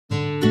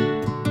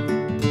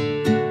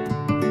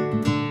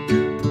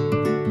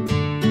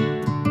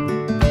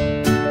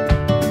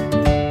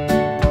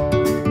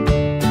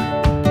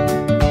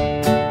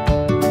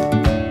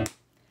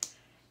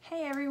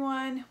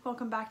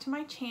welcome back to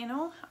my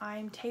channel.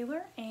 I'm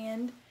Taylor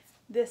and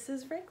this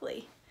is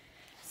Rigley.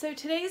 So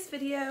today's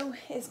video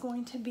is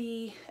going to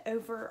be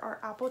over our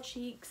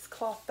Applecheeks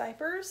cloth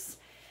diapers.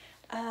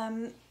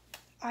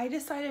 I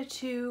decided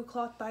to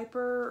cloth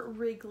diaper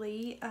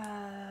Rigley.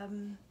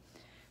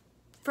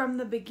 From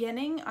the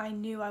beginning I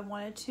knew I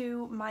wanted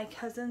to. My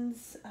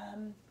cousin's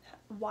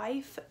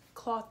wife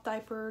cloth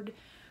diapered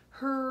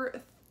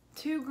her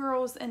 2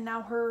 girls and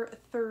now her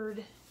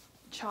 3rd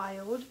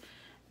child,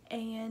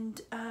 and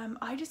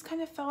I just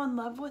kind of fell in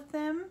love with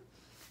them.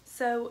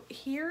 So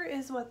here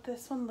is what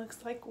this one looks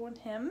like on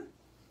him.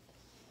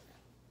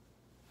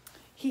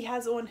 He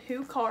has on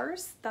Who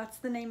Cars, that's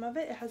the name of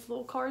it. It has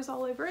little cars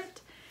all over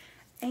it.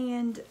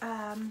 And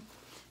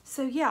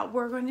so yeah,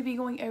 we're going to be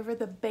going over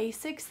the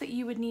basics that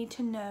you would need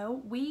to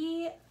know.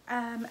 We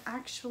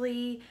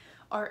actually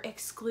are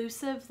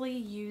exclusively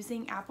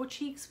using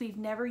Applecheeks. We've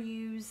never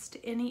used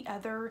any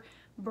other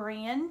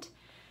brand.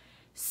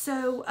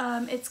 So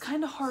it's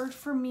kind of hard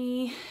for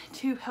me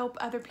to help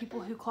other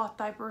people who cloth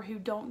diaper who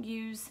don't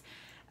use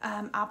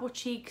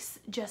Applecheeks,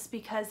 just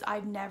because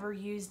I've never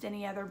used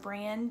any other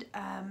brand.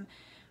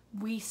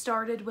 We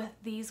started with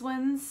these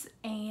ones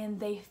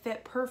and they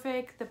fit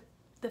perfect.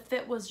 The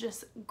fit was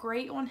just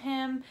great on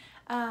him.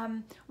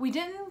 We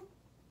didn't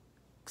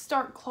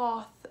start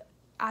cloth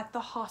at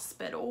the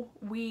hospital.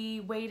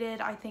 We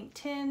waited, I think,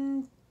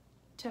 10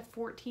 to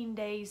 14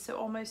 days, so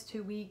almost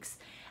 2 weeks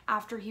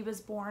after he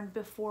was born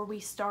before we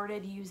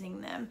started using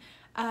them.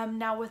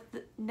 Now with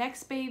the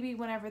next baby,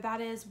 whenever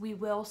that is, we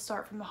will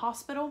start from the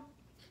hospital.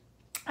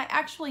 I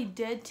actually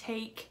did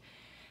take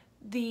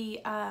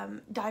the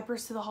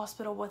diapers to the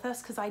hospital with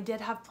us because I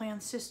did have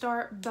plans to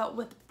start, but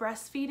with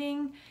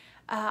breastfeeding,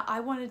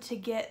 I wanted to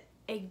get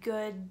a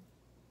good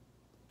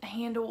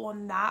handle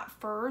on that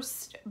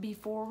first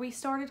before we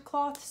started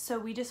cloth. So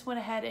we just went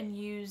ahead and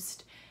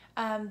used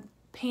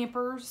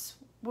Pampers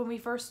when we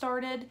first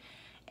started,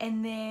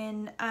 and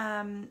then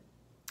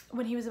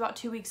when he was about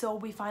 2 weeks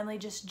old, we finally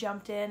just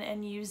jumped in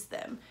and used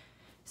them.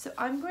 So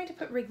I'm going to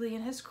put Rigley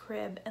in his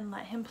crib and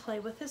let him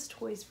play with his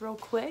toys real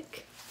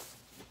quick.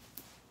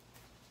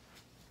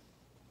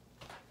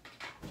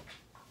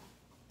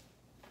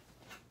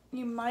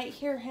 You might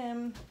hear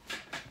him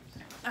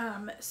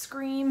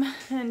scream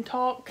and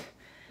talk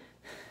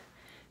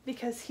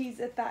because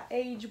he's at that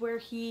age where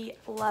he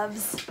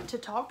loves to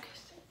talk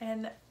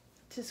and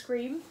to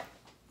scream,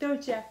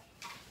 don't ya?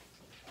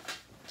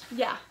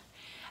 Yeah.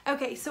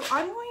 Okay, so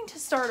I'm going to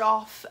start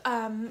off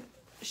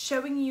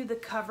showing you the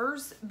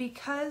covers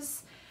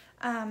because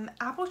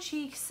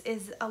Applecheeks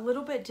is a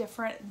little bit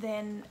different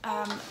than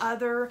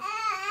other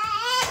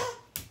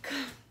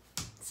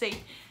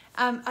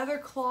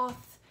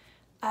cloth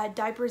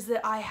diapers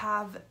that I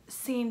have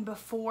seen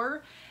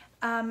before.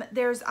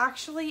 There's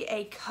actually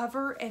a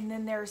cover and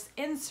then there's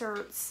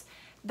inserts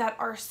that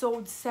are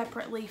sold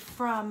separately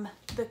from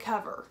the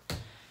cover.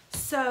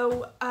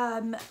 So,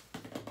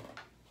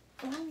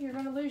 well, you're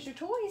gonna lose your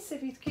toys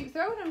if you keep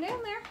throwing them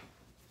down there.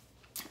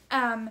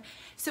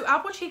 So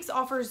Applecheeks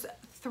offers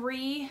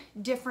 3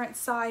 different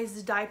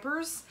size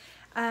diapers.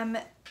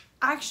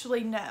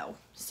 Actually, no,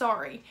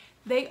 sorry.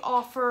 They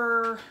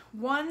offer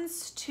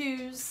 1s,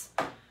 2s,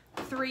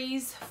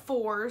 3s,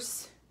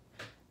 4s,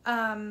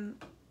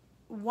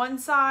 1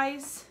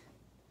 size,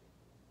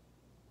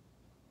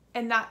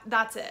 and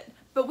that's it.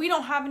 But we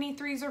don't have any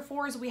 3s or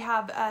 4s. We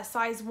have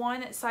size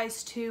 1,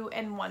 size 2,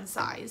 and 1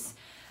 size.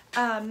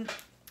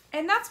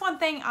 And that's one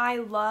thing I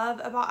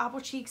love about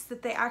Applecheeks,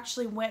 that they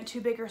actually went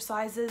to bigger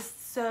sizes.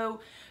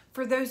 So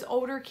for those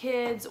older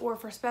kids or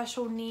for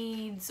special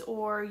needs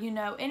or, you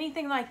know,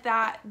 anything like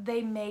that,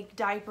 they make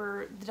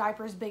the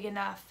diapers big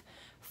enough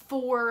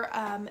for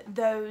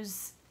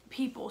those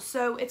people.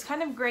 So it's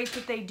kind of great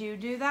that they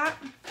do that.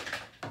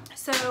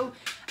 So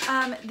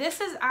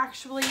this is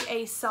actually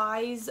a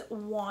size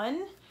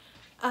 1.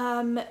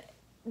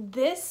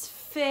 This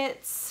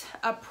fits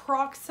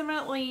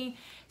approximately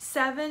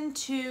 7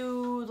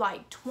 to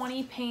like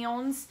 20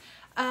 pounds.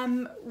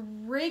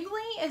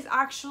 Wrigley is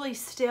actually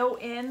still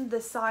in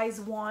the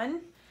size 1,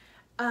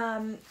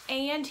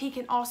 and he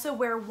can also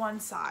wear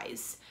 1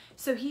 size.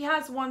 So he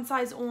has 1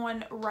 size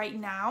on right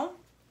now,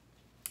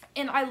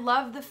 and I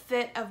love the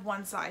fit of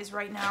 1 size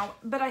right now,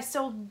 but I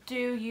still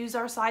do use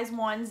our size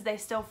 1s. They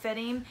still fit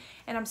him,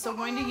 and I'm still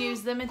going to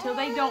use them until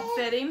they don't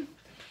fit him.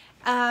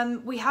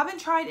 We haven't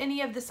tried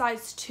any of the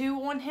size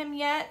 2 on him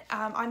yet.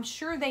 I'm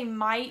sure they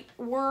might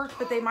work,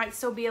 but they might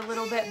still be a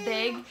little bit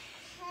big.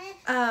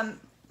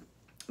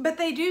 But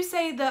they do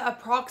say the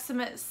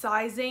approximate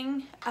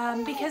sizing,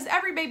 because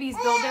every baby's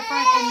built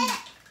different,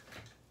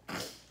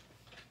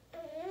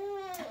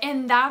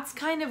 and that's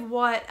kind of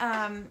what,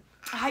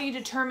 how you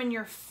determine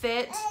your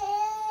fit.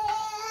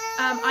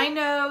 I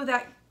know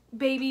that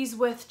babies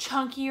with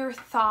chunkier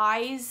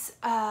thighs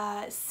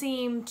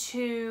seem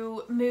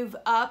to move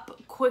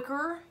up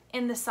quicker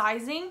in the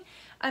sizing.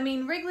 I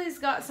mean, Wrigley's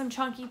got some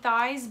chunky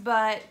thighs,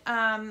 but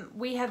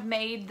we have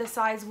made the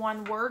size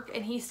 1 work,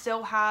 and he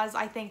still has,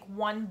 I think,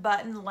 1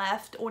 button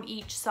left on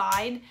each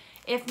side,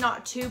 if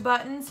not 2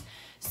 buttons.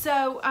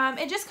 So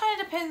it just kind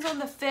of depends on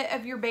the fit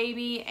of your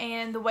baby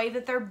and the way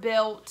that they're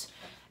built.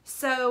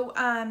 So,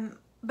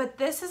 but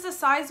this is a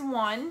size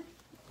 1,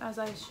 as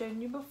I showed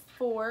you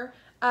before.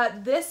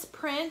 This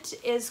print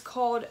is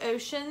called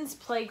Ocean's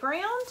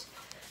Playground.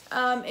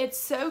 It's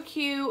so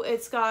cute.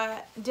 It's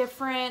got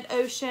different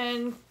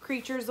ocean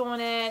creatures on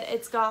it.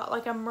 It's got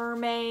like a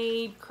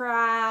mermaid,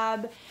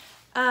 crab.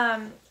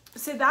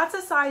 So that's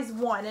a size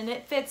 1, and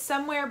it fits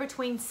somewhere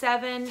between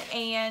 7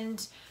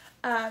 and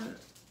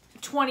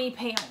 20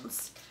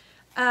 pounds.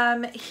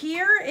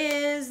 Here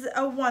is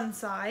a 1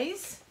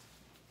 size.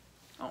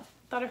 Oh,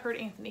 thought I heard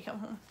Anthony come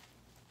home.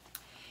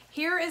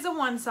 Here is a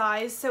 1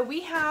 size. So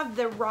we have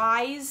the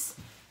rise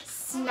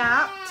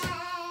snapped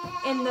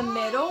in the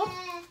middle.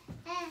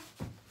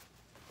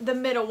 The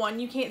middle one.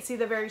 You can't see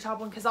the very top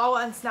one because I'll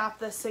unsnap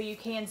this so you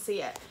can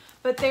see it.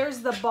 But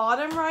there's the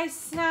bottom rise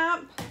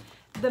snap,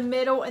 the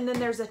middle, and then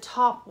there's a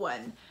top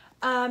one.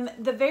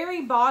 The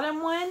very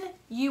bottom one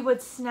you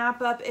would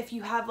snap up if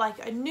you have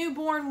like a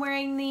newborn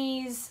wearing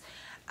these,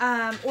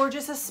 or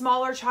just a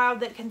smaller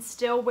child that can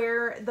still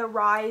wear the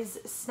rise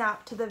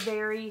snap to the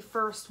very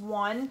first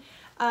one.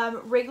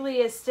 Rigley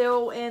is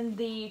still in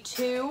the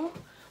 2.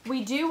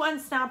 We do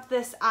unsnap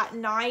this at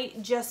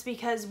night just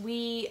because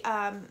we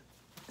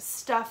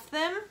stuff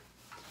them.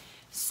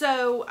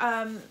 So,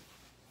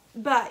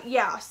 but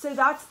yeah, so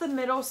that's the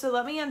middle. So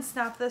let me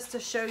unsnap this to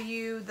show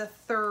you the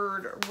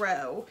 3rd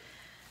row.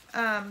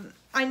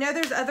 I know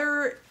there's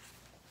other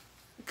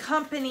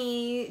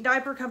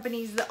diaper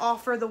companies that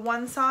offer the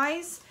 1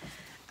 size.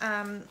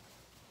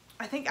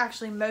 I think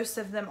actually most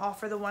of them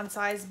offer the 1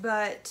 size,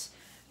 but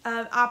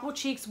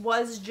Applecheeks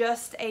was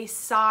just a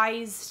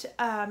sized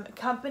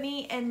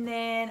company, and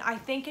then I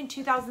think in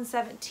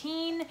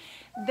 2017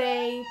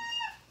 they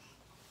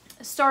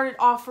started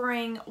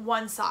offering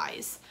 1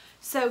 size.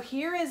 So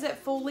here is it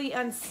fully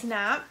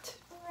unsnapped.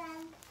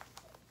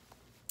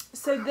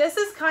 So this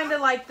is kind of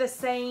like the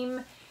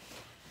same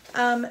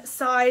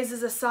size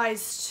as a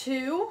size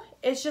 2.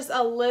 It's just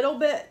a little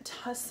bit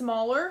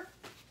smaller.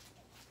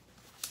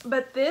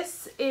 But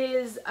this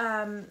is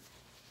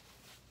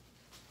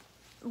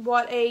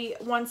what a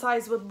 1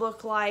 size would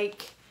look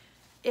like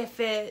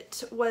if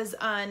it was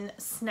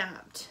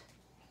unsnapped.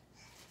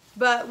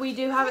 But we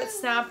do have it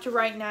snapped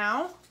right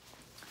now.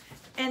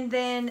 And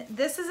then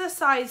this is a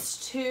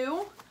size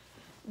 2.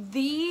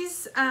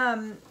 These,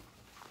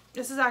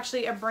 this is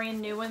actually a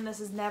brand new one. This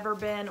has never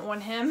been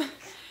on him.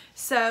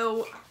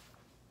 So,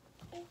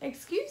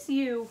 excuse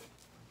you.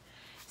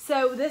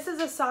 So this is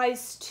a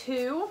size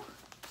 2.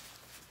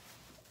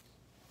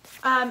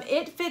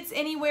 It fits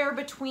anywhere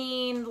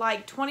between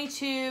like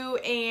 22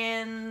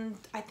 and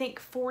I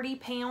think 40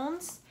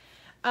 pounds.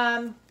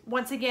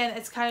 Once again,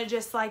 it's kind of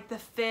just like the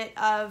fit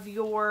of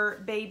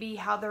your baby,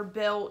 how they're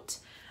built.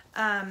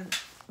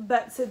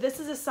 But so this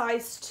is a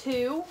size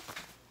 2.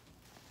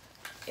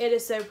 It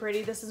is so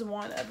pretty. This is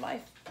one of my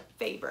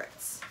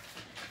favorites.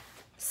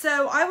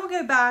 So I will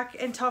go back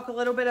and talk a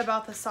little bit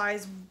about the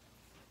size,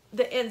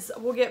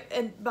 we'll get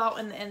about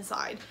in the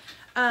inside.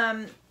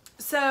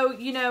 So,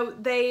 you know,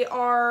 they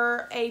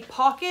are a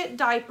pocket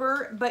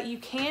diaper, but you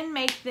can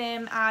make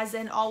them as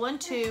an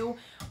all-in-2,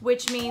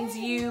 which means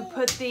you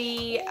put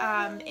the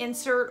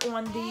insert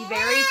on the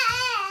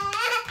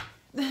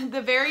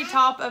very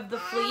top of the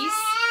fleece.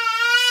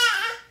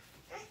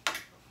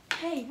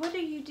 Hey, what are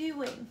you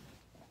doing?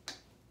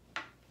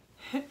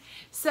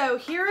 So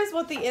here is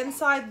what the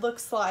inside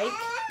looks like.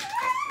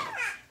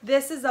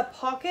 This is a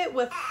pocket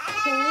with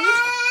hold.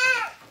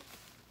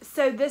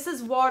 So this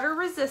is water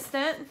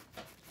resistant.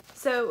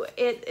 So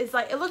it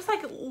looks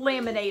like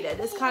laminated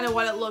is kind of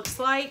what it looks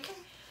like.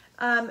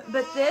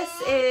 But this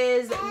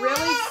is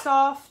really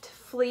soft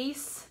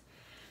fleece.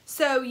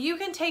 So you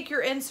can take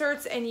your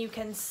inserts and you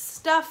can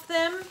stuff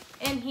them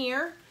in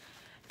here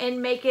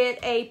and make it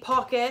a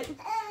pocket.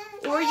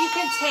 Or you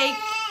can take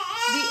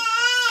the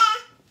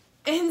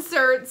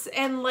inserts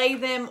and lay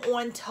them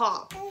on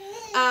top.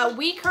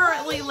 We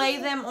currently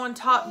lay them on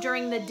top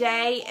during the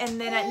day, and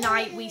then at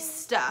night we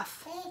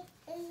stuff.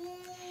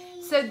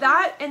 So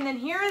that, and then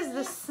here is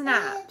the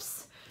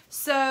snaps.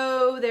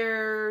 So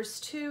there's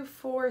 2,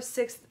 4,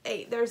 6,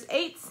 8. There's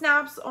 8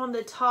 snaps on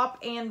the top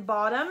and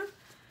bottom.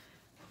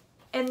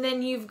 And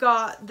then you've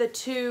got the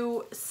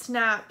 2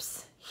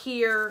 snaps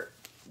here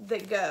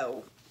that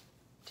go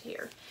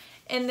here.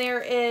 And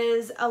there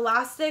is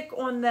elastic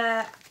on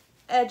the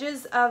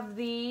edges of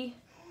the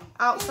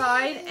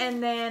outside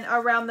and then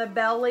around the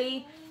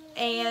belly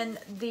and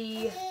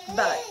the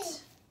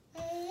butt.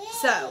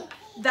 So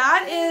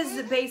that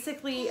is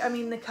basically, I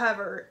mean, the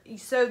cover.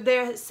 So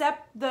the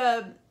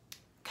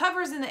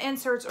covers and the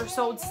inserts are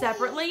sold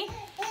separately,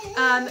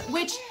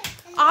 which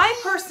I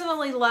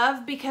personally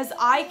love because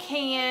I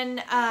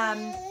can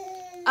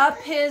up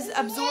his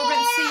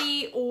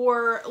absorbency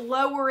or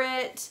lower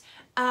it.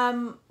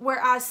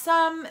 Whereas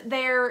some,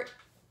 their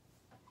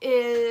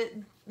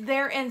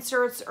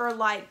inserts are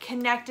like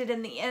connected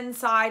in the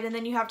inside and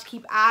then you have to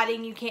keep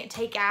adding, you can't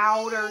take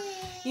out, or,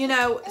 you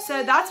know,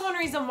 so that's one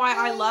reason why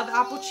I love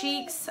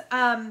Applecheeks.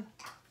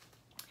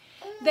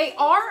 They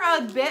are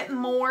a bit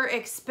more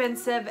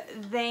expensive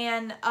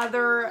than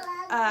other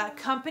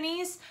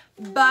companies,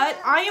 but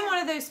I am one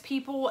of those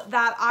people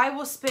that I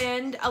will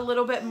spend a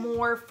little bit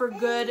more for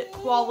good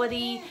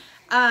quality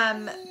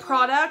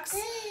products.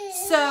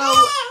 So,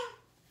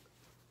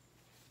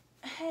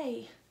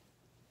 hey.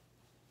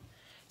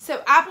 So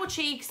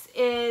Applecheeks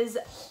is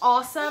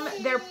awesome.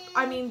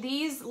 I mean,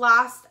 these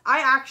last, I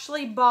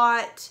actually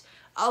bought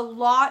a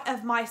lot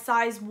of my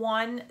size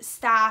 1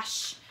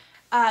 stash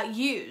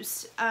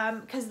used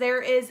because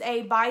there is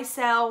a buy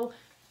sell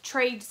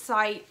trade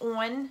site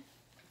on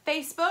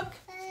Facebook.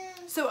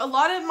 So a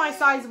lot of my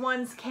size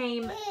 1s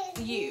came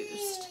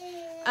used.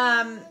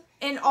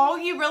 And all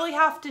you really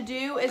have to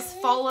do is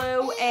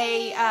follow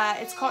a,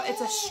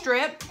 it's a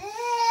strip.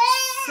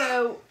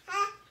 So,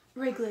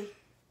 Wrigley.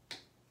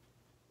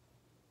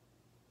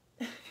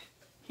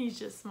 He's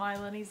just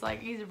smiling. He's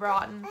like, he's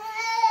rotten.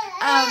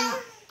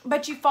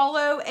 But you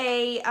follow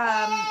a,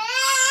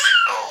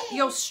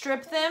 you'll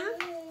strip them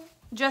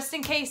just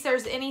in case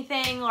there's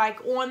anything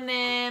like on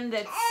them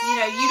that's, you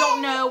know, you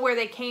don't know where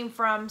they came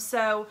from.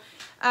 So,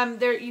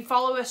 you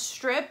follow a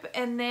strip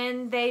and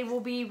then they will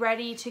be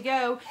ready to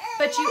go.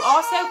 But you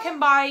also can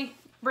buy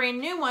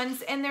brand new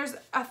ones. And there's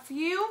a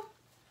few,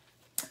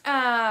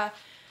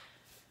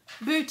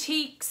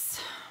 boutiques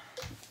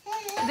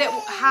that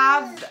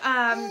have,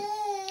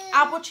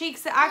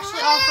 Applecheeks that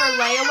actually offer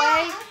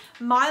layaway.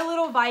 My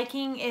Little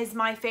Viking is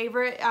my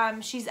favorite.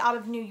 She's out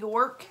of New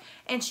York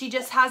and she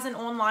just has an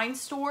online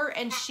store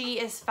and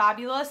she is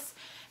fabulous.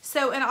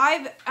 So, and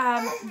I've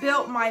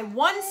built my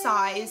 1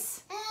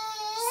 size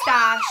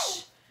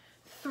stash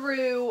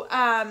through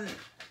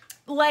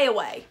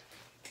layaway.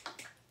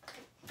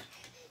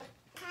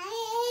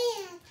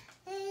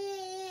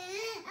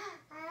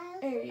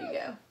 There you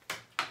go.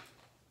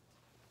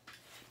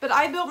 But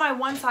I built my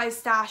 1 size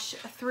stash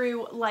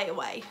through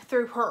layaway,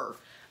 through her.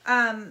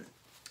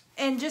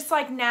 And just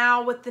like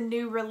now with the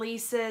new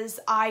releases,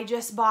 I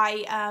just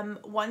buy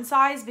 1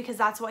 size because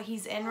that's what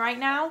he's in right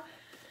now.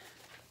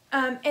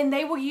 And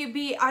I will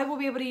be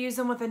able to use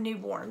them with a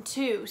newborn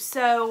too.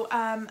 So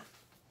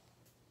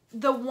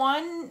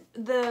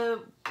the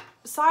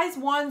size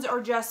 1s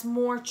are just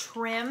more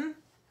trim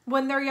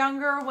when they're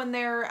younger, when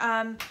they're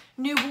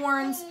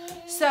newborns.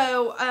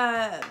 So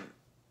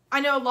I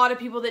know a lot of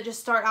people that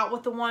just start out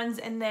with the 1s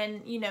and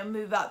then, you know,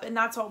 move up. And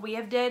that's what we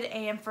have did.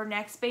 And for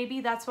next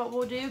baby, that's what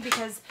we'll do.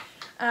 Because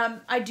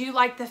I do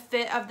like the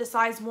fit of the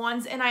size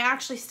 1s. And I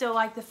actually still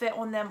like the fit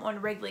on them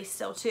on Wrigley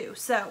still too.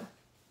 So,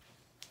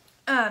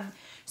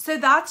 so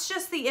that's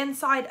just the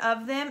inside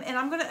of them. And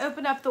I'm going to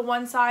open up the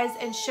 1 size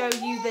and show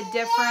you the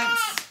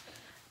difference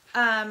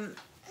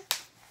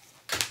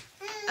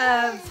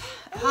of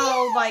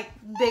how, like,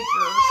 bigger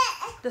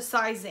the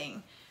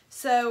sizing.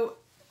 So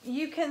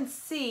you can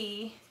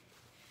see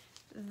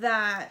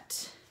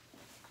that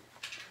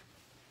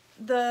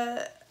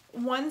the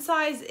 1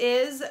 size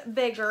is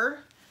bigger.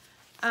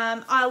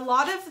 A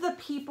lot of the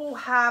people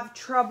have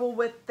trouble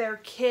with their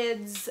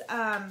kids'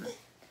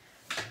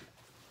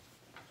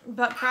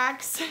 butt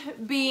cracks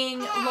being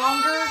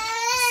longer,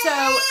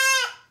 so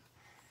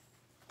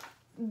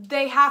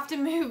they have to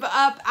move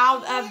up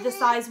out of the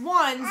size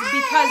 1s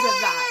because of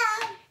that.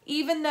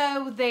 Even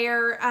though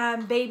their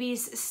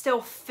babies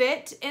still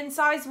fit in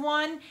size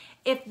 1,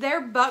 if their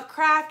butt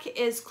crack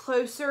is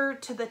closer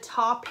to the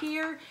top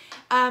here,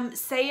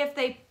 say if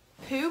they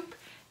poop,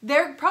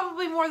 they're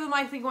probably more than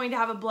likely going to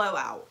have a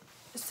blowout.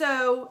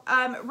 So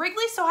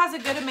Wrigley still has a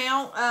good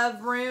amount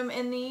of room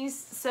in these,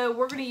 so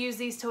we're going to use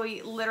these till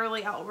he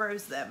literally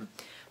outgrows them.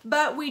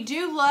 But we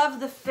do love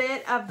the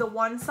fit of the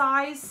 1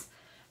 size.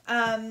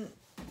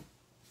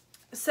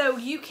 So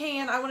you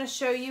can, I want to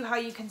show you how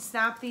you can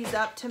snap these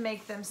up to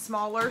make them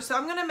smaller. So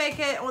I'm going to make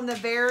it on the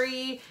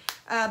very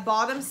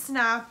bottom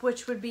snap,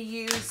 which would be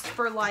used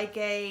for like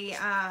a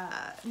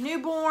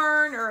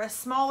newborn or a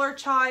smaller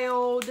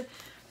child.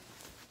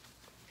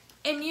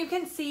 And you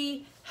can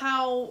see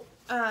how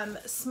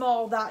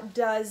small that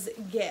does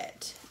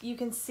get. You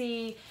can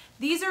see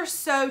these are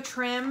so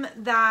trim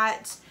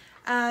that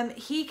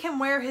he can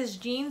wear his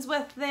jeans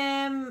with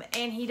them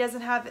and he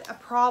doesn't have a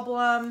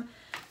problem.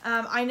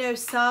 I know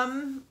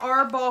some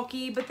are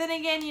bulky, but then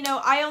again, you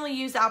know, I only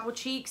use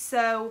Applecheeks,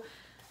 so,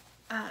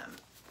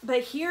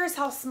 but here's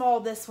how small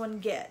this one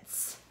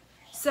gets.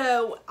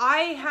 So I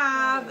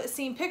have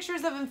seen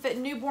pictures of them fit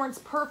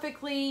newborns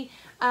perfectly.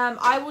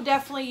 I will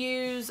definitely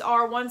use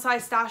our 1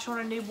 size stash on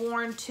a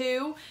newborn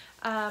too.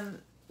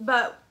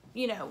 But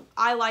you know,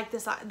 I like the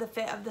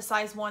fit of the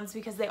size 1s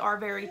because they are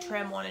very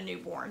trim on a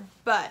newborn,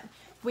 but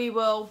we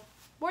will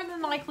more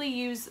than likely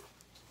use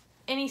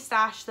any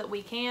stash that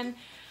we can.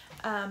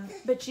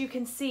 But you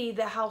can see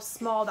how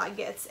small that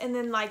gets. And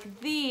then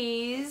like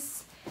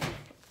these,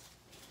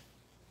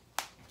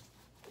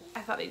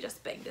 I thought he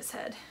just banged his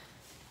head.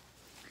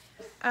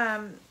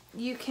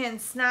 You can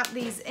snap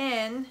these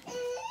in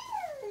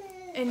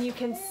and you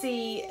can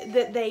see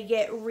that they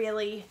get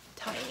really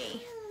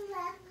tiny.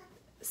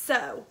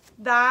 So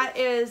that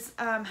is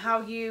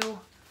how you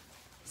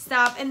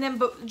snap. And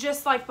then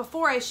just like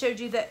before, I showed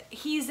you that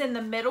he's in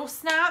the middle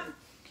snap.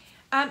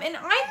 And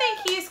I think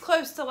he's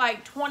close to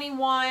like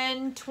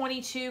 21,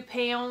 22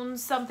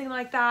 pounds, something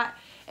like that.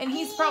 And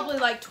he's probably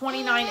like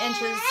 29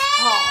 inches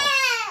tall.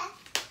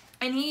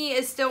 And he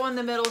is still in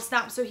the middle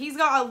snap. So he's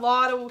got a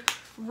lot of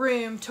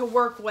room to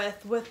work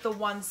with the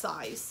one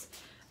size.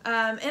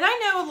 And I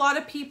know a lot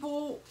of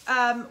people,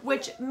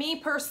 which me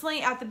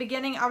personally at the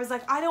beginning, I was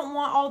like, I don't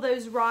want all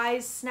those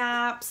rise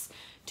snaps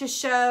to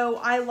show.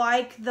 I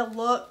like the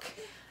look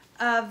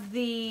of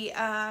the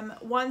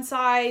one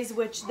size,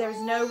 which there's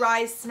no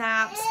rise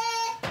snaps.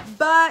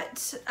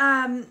 But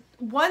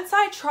once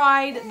I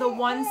tried the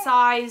one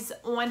size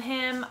on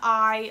him,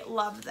 I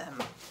love them.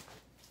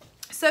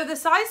 So the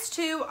size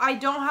 2, I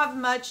don't have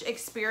much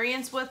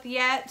experience with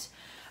yet.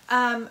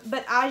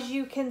 But as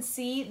you can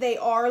see, they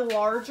are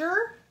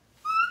larger.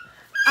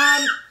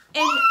 And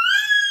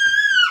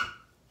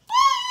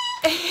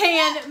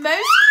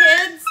most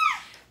kids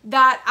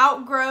that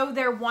outgrow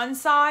their one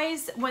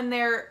size when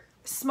they're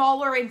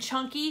smaller and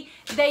chunky,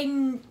 they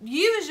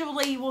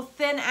usually will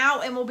thin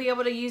out and will be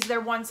able to use their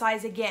one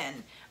size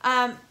again.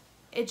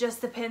 It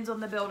just depends on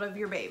the build of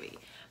your baby.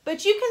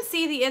 But you can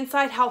see the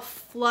inside, how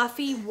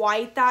fluffy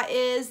white that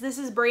is. This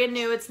is brand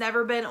new. It's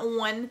never been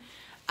on.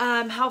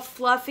 How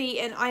fluffy,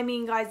 and I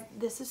mean, guys,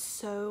 this is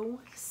so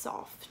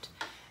soft.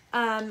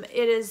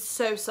 It is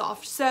so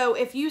soft. So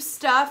if you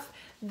stuff,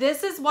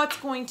 this is what's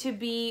going to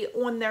be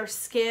on their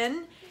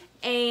skin,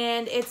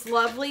 and it's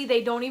lovely.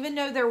 They don't even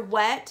know they're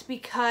wet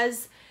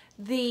because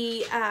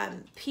the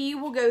pee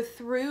will go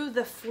through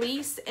the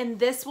fleece and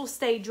this will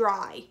stay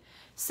dry.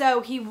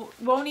 So he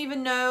won't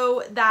even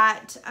know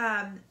that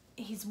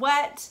he's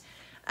wet.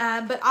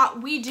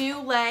 But we do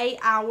lay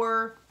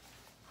our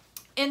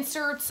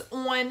inserts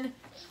on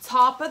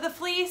top of the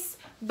fleece,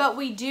 but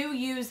we do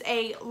use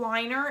a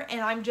liner, and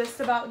I'm just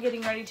about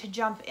getting ready to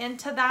jump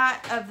into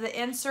that of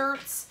the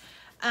inserts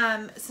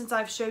since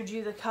I've showed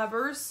you the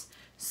covers.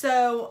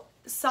 So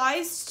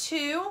size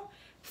 2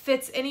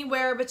 fits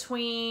anywhere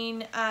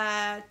between 20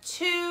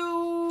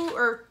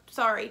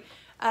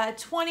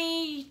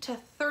 to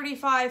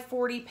 35,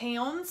 40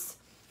 pounds.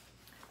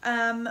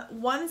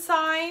 One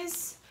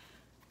size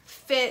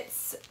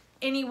fits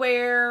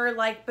anywhere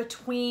like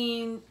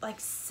between like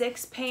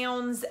 6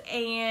 pounds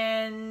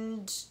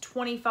and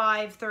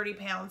 25, 30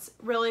 pounds.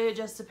 Really, it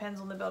just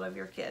depends on the build of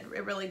your kid.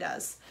 It really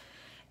does.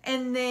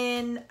 And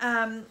then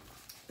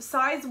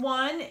size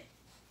 1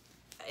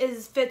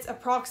 fits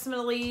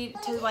approximately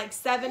to like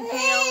 7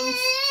 pounds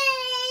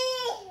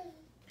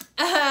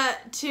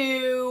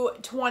to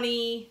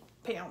 20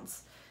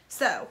 pounds.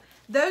 So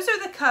those are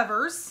the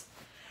covers.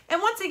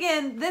 And once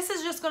again, this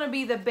is just going to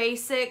be the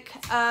basic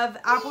of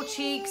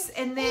Applecheeks.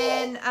 And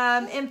then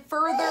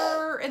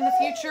further in the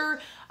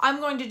future, I'm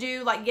going to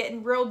do like get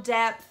in real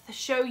depth,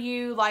 show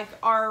you like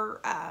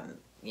our,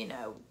 you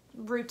know,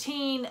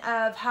 routine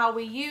of how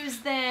we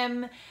use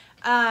them,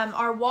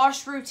 our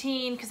wash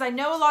routine. Because I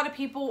know a lot of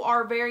people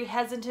are very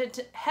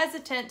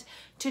hesitant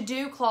to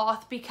do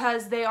cloth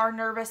because they are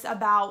nervous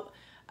about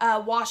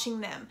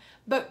washing them.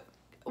 But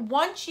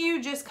once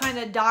you just kind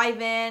of dive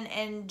in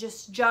and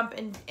just jump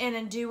in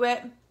and do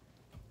it,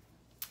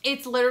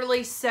 it's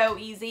literally so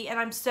easy. And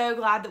I'm so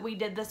glad that we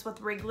did this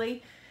with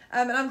Rigley.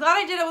 And I'm glad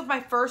I did it with my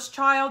first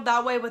child.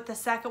 That way with the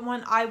second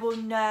one, I will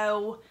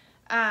know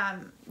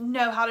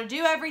how to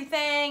do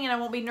everything, and I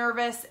won't be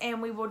nervous, and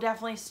we will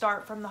definitely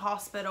start from the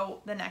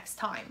hospital the next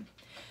time.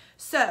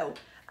 So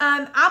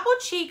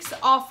Applecheeks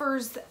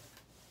offers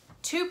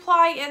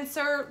 2-ply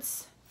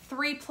inserts,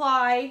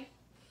 3-ply,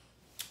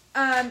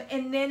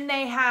 and then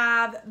they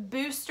have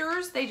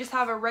boosters. They just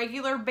have a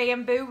regular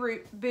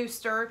bamboo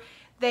booster.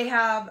 They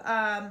have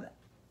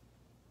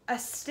a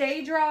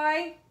stay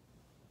dry,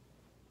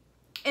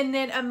 and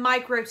then a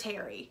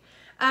Microterry.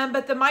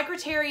 But the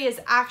Microterry is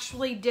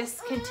actually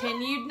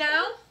discontinued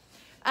now.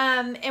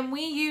 And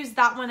we use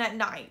that one at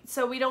night.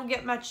 So we don't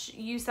get much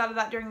use out of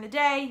that during the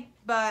day,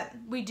 but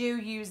we do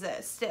use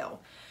it still.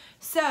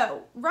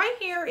 So right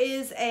here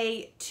is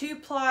a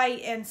 2-ply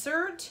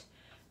insert.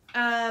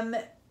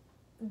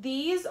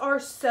 These are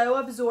so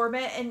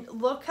absorbent, and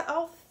look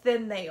how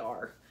thin they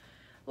are.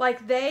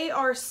 Like, they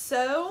are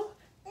so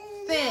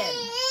thin,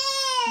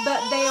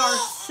 but they are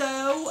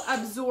so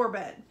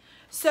absorbent.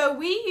 So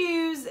we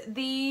use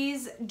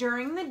these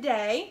during the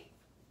day,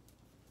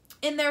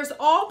 and there's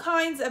all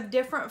kinds of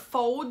different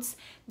folds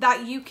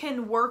that you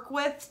can work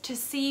with to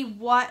see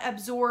what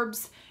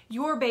absorbs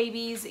your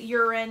baby's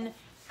urine,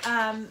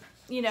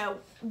 you know,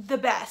 the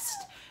best.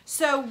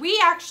 So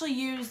we actually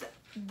use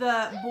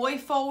the boy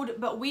fold,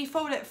 but we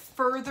fold it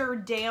further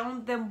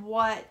down than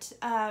what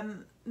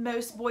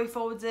most boy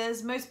folds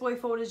is. Most boy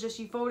fold is just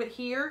you fold it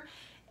here,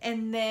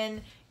 and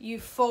then you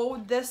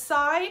fold this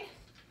side,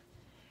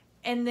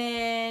 and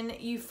then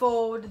you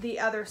fold the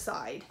other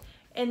side,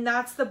 and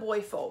that's the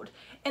boy fold.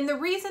 And the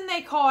reason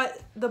they call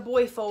it the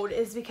boy fold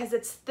is because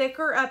it's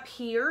thicker up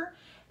here,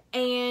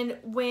 and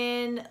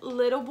when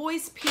little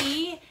boys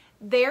pee,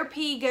 their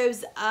pee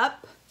goes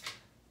up,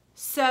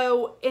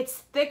 so it's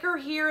thicker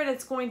here and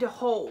it's going to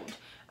hold.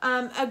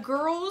 A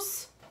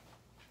girl's,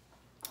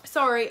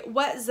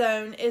 wet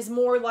zone is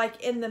more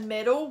like in the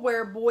middle,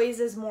 where boys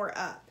is more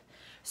up.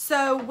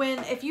 So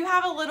if you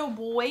have a little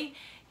boy,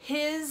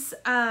 his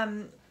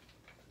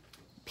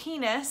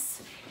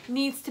penis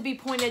needs to be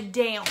pointed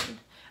down.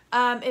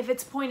 If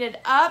it's pointed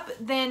up,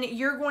 then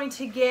you're going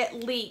to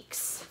get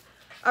leaks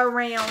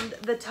around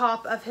the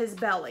top of his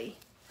belly.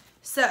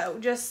 So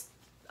just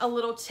a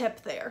little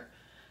tip there.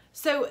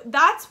 So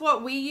that's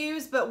what we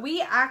use, but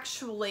we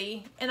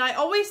actually, and I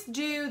always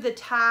do the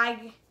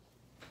tag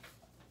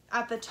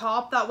at the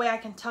top, that way I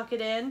can tuck it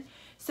in.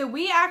 So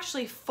we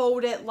actually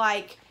fold it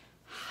like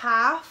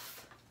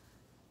half.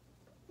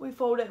 We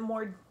fold it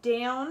more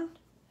down,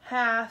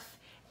 half,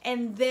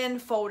 and then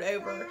fold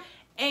over.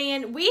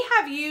 And we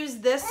have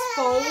used this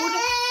fold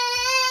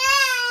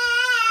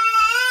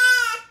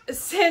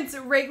since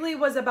Wrigley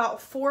was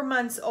about 4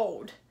 months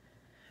old.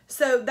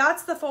 So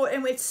that's the fold,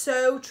 and it's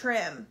so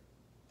trim.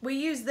 We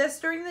use this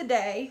during the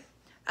day,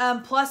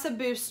 plus a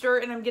booster,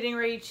 and I'm getting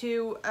ready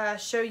to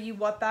show you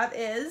what that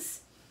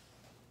is.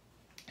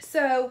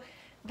 So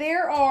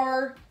there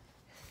are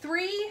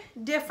 3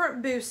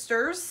 different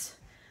boosters.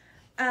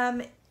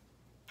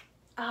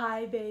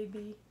 Hi,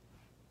 baby.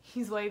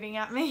 He's waving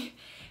at me.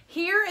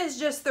 Here is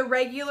just the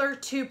regular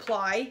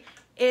 2-ply.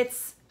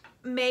 It's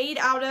made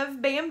out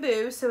of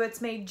bamboo, so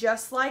it's made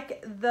just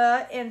like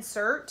the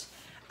insert,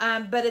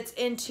 but it's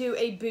into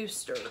a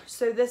booster.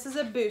 So this is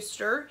a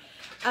booster.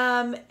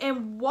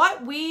 And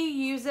what we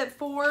use it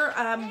for,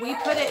 we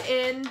put it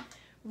in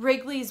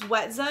Wrigley's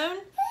wet zone.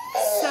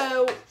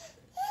 So,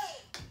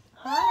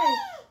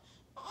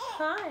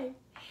 hi.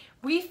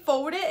 We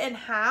fold it in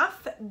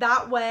half.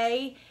 That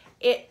way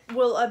it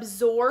will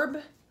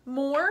absorb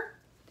more.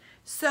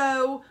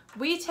 So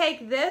we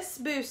take this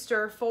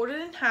booster, fold it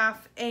in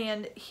half,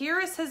 and here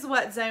is his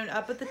wet zone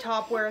up at the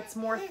top where it's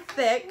more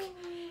thick,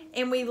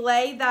 and we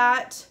lay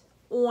that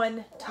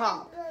on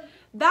top.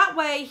 That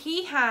way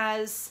he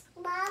has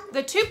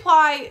the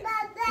 2-ply,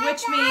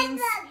 which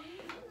means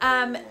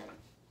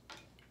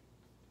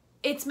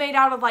it's made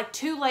out of like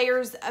 2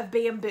 layers of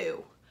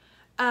bamboo.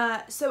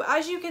 So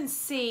as you can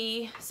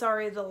see,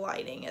 sorry, the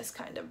lighting is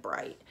kind of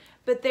bright,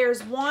 but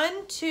there's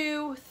 1,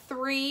 2,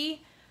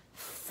 3,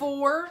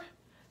 4,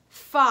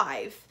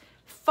 5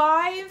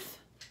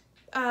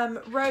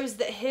 rows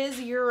that his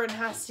urine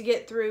has to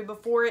get through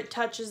before it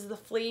touches the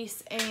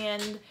fleece,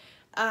 and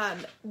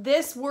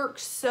this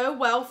works so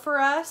well for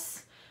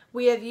us.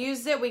 We have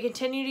used it. We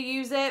continue to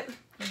use it.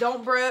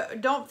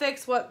 Don't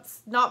fix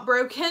what's not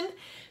broken.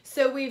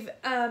 So we've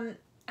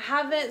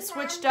haven't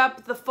switched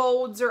up the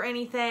folds or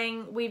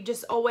anything. We've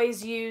just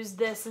always used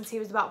this since he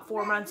was about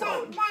 4 months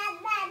old.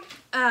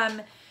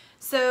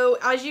 So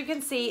as you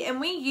can see, and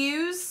we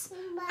use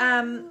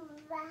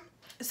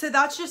so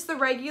that's just the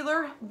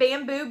regular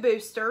bamboo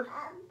booster.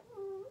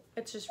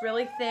 It's just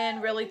really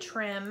thin, really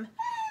trim,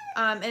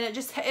 and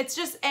it's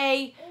just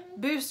a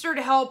booster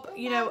to help,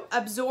 you know,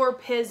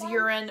 absorb his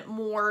urine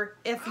more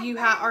if you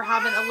are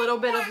having a little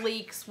bit of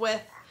leaks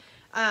with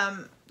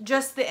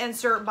just the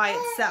insert by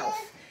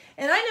itself.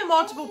 And I know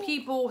multiple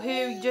people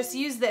who just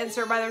use the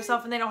insert by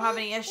themselves and they don't have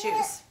any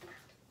issues.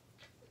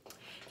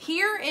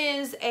 Here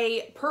is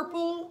a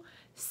purple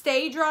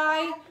Stay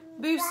Dry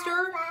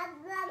booster.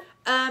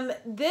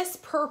 This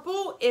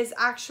purple is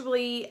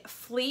actually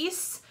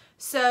fleece,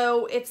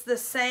 so it's the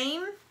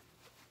same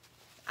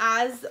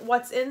as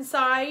what's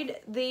inside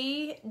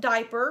the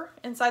diaper,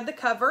 inside the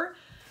cover.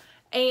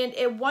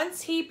 And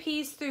once he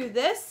pees through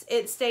this,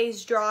 it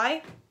stays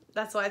dry.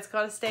 That's why it's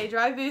called a Stay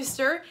Dry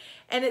booster.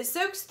 And it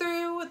soaks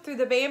through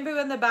the bamboo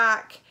in the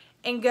back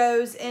and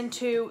goes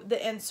into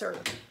the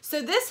insert.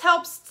 So this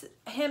helps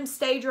him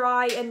stay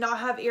dry and not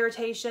have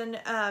irritation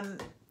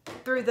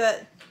through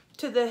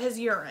his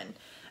urine,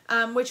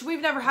 which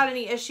we've never had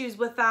any issues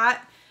with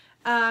that.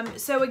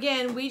 So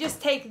again, we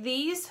just take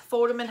these,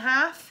 fold them in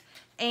half,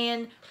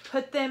 and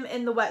put them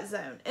in the wet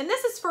zone. And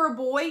this is for a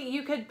boy.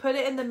 You could put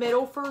it in the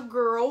middle for a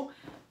girl,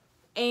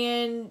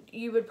 and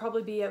you would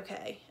probably be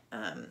okay.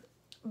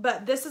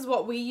 But this is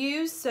what we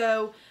use.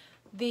 So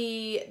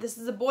this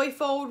is a boy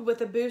fold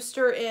with a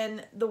booster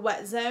in the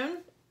wet zone,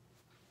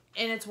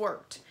 and it's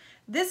worked.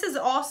 This is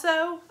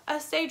also a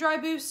Stay Dry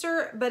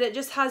booster, but it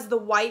just has the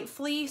white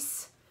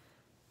fleece.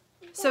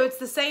 So it's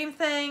the same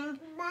thing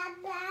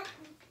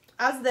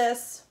as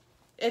this.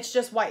 It's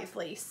just white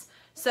fleece.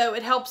 So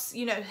it helps,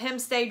 you know, him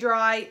stay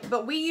dry.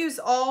 But we use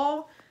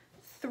all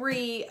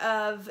 3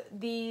 of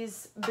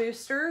these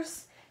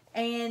boosters,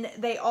 and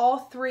they all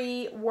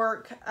 3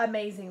 work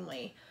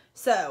amazingly.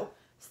 So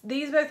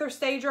these both are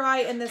Stay Dry,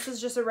 and this is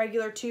just a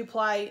regular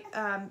 2-ply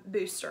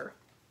booster.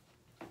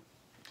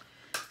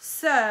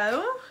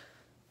 So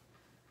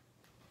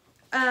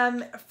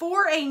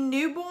for a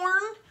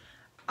newborn,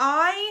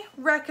 I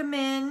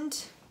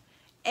recommend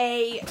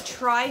a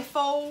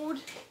trifold.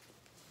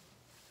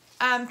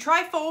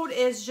 Trifold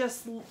is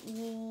just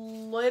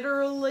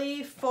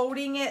literally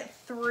folding it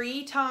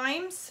 3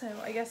 times. So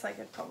I guess I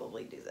could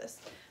probably do this.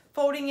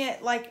 Folding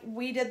it like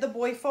we did the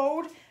boy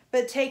fold,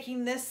 but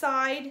taking this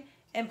side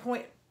and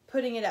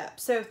putting it up.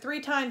 So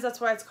 3 times,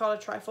 that's why it's called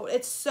a trifold.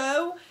 It's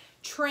so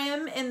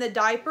trim in the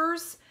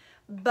diapers,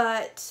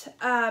 but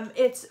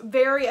it's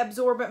very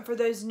absorbent for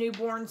those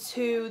newborns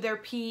who their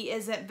pee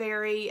isn't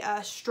very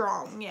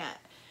strong yet.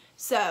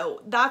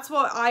 So that's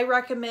what I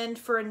recommend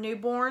for a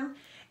newborn.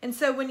 And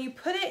so when you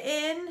put it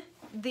in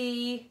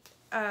the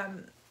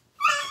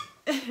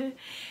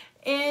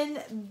in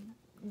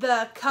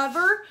the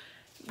cover,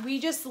 we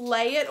just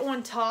lay it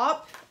on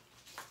top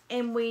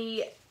and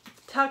we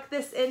tuck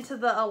this into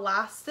the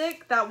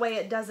elastic. That way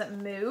it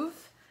doesn't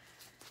move.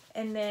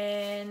 And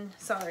then,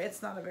 sorry,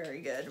 it's not a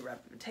very good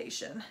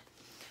representation.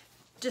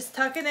 Just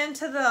tuck it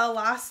into the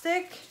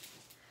elastic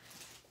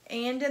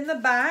and in the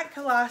back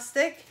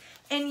elastic.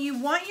 And you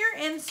want your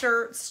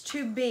inserts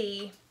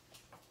to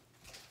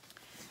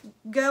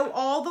go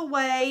all the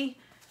way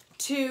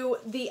to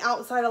the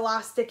outside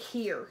elastic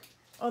here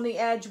on the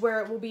edge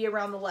where it will be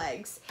around the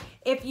legs.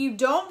 If you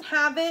don't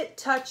have it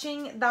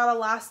touching that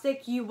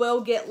elastic, you will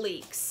get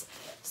leaks.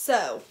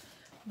 So,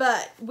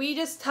 but we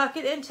just tuck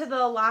it into the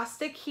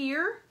elastic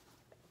here.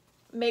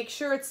 Make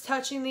sure it's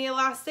touching the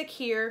elastic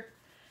here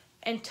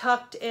and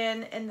tucked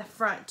in the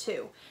front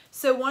too.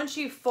 So once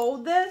you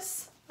fold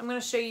this, I'm going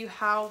to show you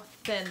how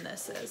thin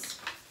this is.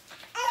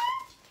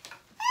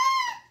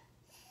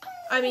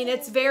 I mean,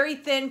 it's very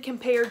thin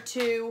compared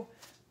to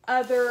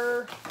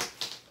other,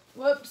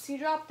 whoops, you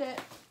dropped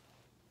it,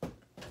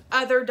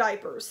 other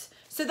diapers.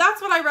 So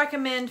that's what I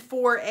recommend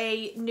for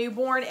a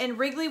newborn. And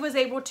Wrigley was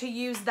able to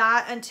use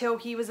that until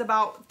he was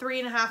about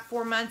 3.5,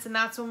 4 months. And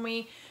that's when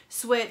we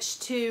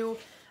switched to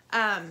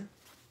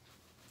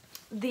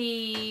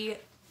the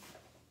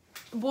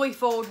boy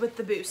fold with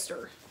the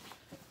booster.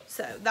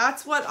 So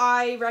that's what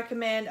I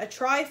recommend, a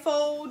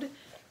trifold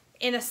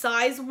in a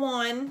size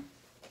 1.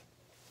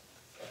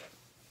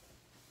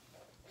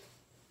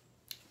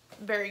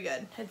 Very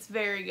good. It's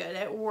very good.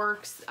 It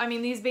works. I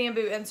mean, these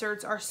bamboo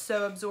inserts are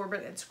so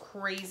absorbent. It's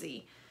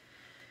crazy.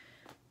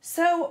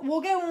 So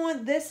we'll go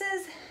on. This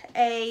is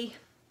a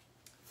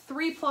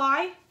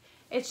 3-ply.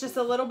 It's just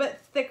a little bit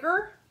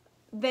thicker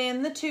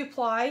than the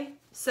 2-ply.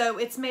 So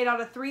it's made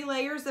out of 3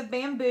 layers of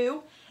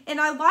bamboo.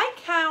 And I like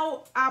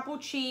how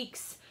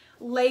Applecheeks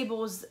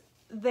labels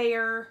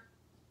their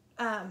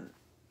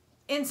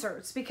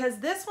inserts, because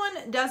this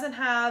one doesn't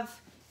have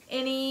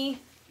any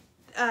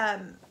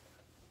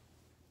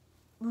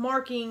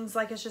markings,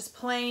 like it's just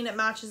plain, it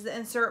matches the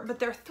insert, but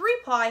their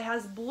 3-ply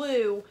has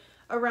blue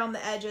around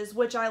the edges,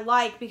 which I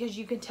like because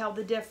you can tell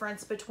the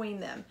difference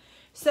between them.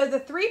 So the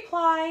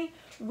 3-ply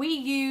we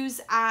use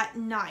at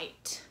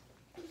night.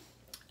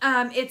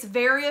 It's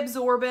very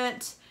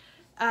absorbent.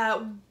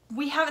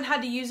 We haven't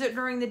had to use it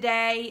during the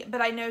day,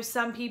 but I know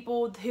some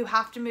people who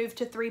have to move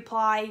to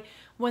 3-ply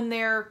when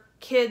their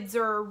kids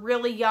are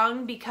really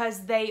young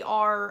because they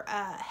are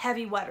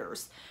heavy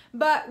wetters.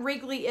 But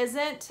Wrigley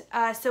isn't,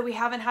 so we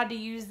haven't had to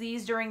use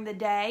these during the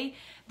day.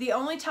 The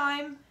only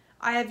time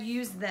I have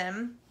used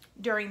them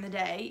during the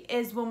day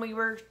is when we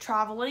were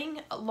traveling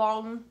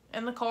long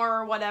in the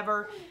car or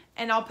whatever,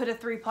 and I'll put a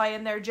 3-ply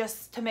in there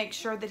just to make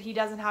sure that he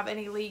doesn't have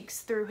any leaks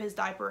through his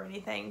diaper or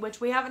anything,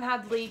 which we haven't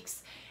had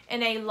leaks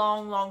in a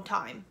long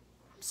time.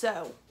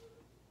 So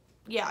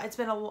yeah, it's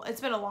been a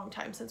long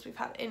time since we've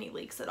had any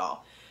leaks at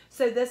all.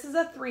 So this is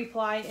a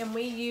 3-ply, and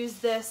we use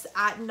this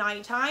at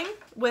nighttime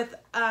with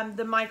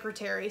the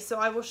Microterry. So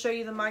I will show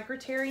you the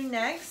Microterry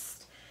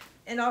next,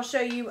 and I'll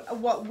show you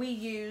what we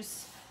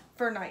use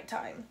for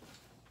nighttime.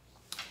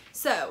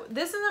 So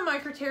this is a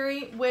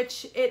Microterry,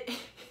 which it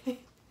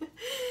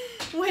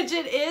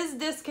is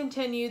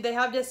discontinued. They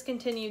have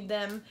discontinued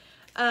them,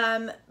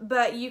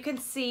 but you can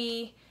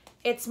see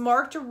it's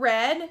marked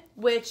red,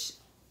 which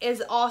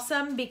is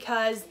awesome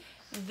because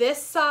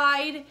this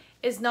side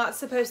is not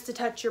supposed to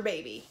touch your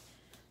baby.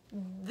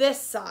 This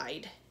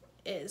side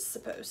is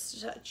supposed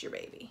to touch your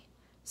baby.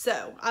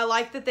 So I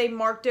like that they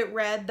marked it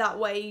red. That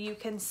way you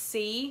can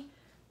see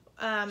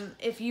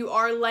if you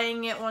are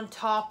laying it on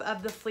top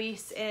of the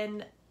fleece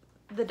in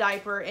the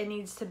diaper, it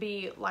needs to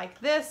be like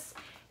this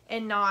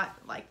and not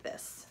like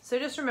this. So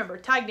just remember,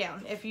 tag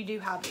down if you do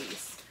have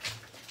these.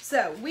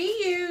 So we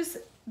use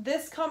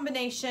this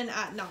combination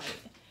at night.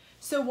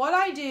 So what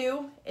I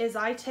do is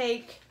I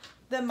take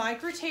the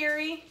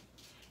Microterry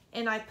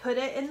and I put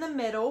it in the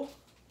middle.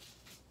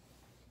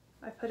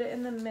 I put it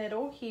in the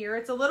middle here.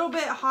 It's a little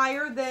bit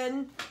higher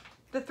than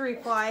the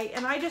 3-ply,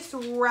 and I just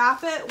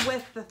wrap it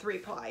with the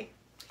 3-ply.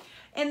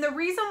 And the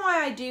reason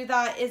why I do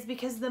that is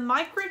because the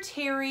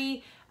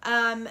Microterry,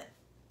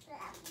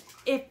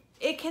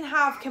 it can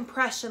have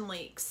compression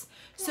leaks.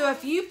 So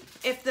if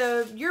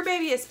your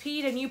baby is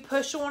peed and you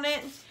push on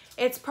it,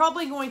 it's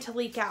probably going to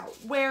leak out.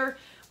 Where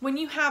when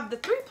you have the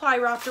 3-ply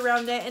wrapped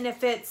around it, and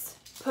if it's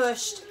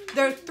pushed,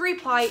 the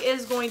 3-ply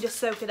is going to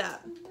soak it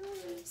up.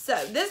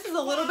 So this is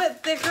a little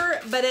bit thicker,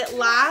 but it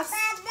lasts.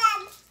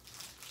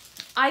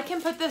 I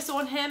can put this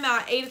on him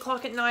at 8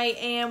 o'clock at night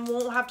and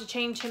won't have to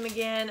change him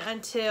again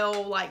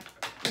until like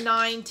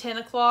 9, 10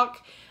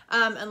 o'clock,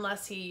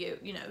 unless he,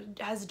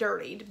 has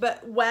dirtied.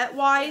 But wet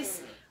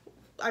wise,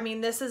 I mean,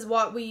 this is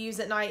what we use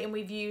at night, and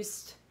we've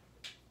used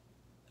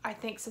I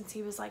think since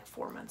he was like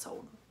 4 months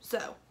old.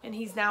 So, and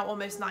he's now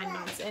almost 9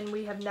 months, and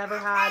we have never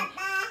had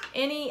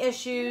any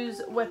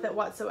issues with it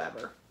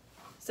whatsoever.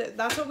 So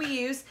that's what we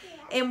use,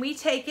 and we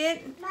take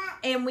it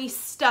and we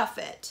stuff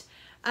it.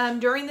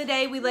 During the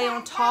day, we lay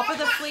on top of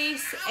the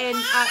fleece, and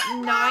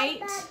at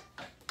night,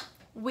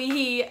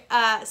 we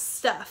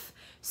stuff.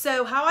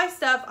 So how I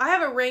stuff, I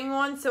have a ring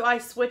on, so I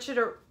switch it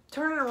or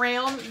turn it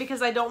around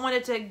because I don't want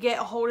it to get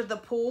a hold of the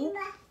pool.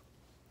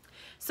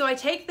 So I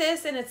take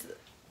this, and it's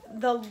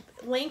the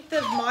length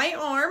of my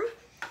arm,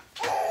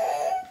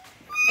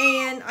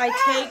 and I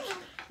take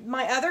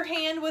my other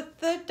hand with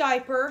the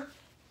diaper,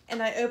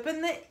 and I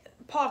open the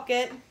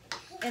pocket,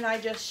 and I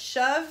just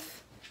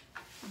shove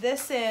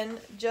this in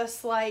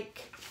just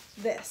like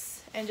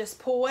this, and just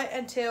pull it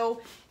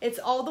until it's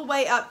all the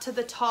way up to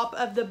the top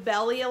of the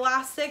belly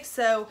elastic.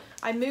 So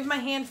I move my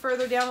hand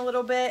further down a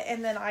little bit,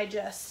 and then I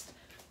just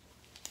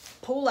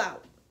pull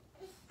out.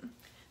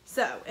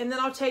 So, and then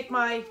I'll take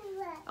my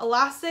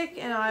elastic,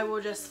 and I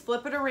will just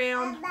flip it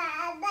around,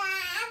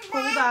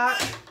 pull that,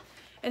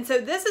 and so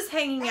this is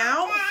hanging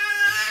out.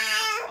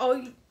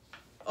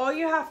 All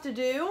you have to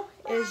do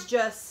is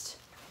just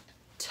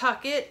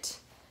tuck it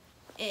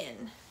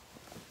in,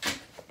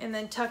 and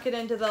then tuck it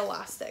into the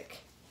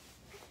elastic.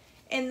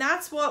 And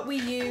that's what we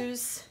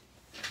use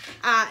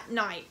at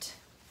night.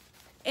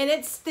 And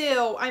it's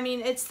still, I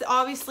mean, it's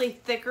obviously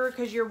thicker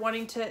because you're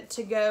wanting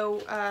to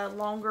go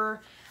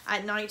longer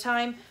at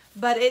nighttime,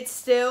 but it's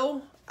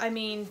still, I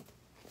mean,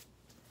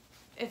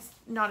 it's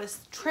not as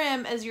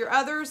trim as your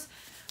others,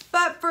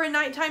 but for a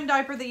nighttime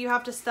diaper that you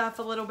have to stuff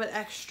a little bit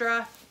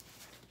extra,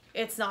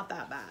 it's not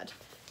that bad.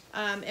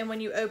 And when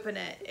you open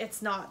it,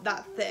 it's not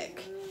that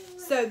thick.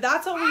 So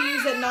that's what we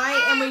use at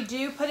night, and we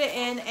do put it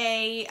in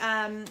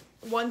a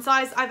one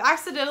size. I've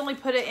accidentally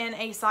put it in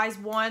a size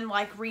 1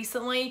 like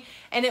recently,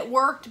 and it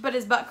worked, but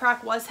his butt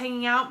crack was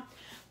hanging out.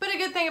 But a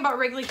good thing about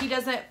Wrigley, he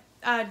doesn't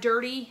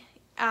dirty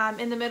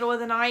in the middle of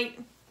the night,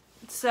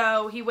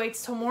 so he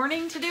waits till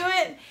morning to do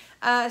it.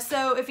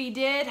 So if he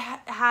did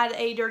had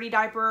a dirty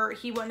diaper,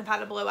 he wouldn't have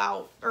had a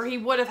blowout, or he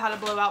would have had a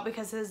blowout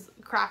because his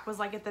crack was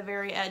like at the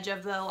very edge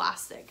of the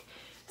elastic.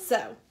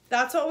 So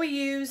that's what we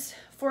use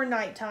for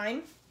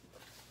nighttime.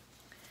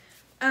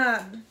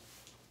 And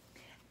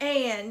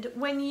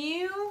when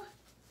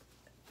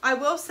I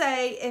will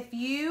say, if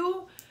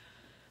you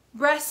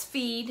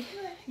breastfeed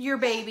your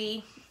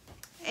baby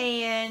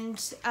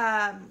and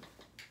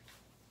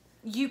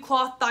you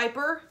cloth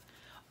diaper,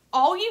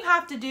 all you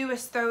have to do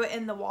is throw it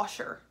in the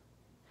washer.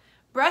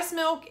 Breast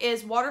milk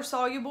is water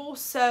soluble,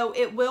 so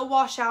it will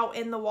wash out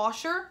in the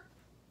washer.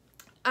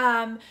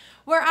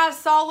 Whereas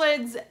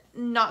solids,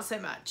 not so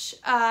much.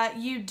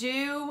 You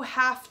do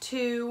have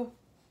to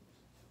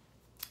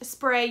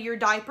spray your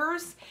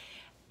diapers,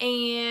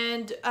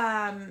 and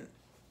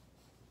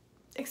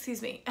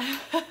excuse me,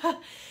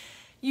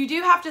 you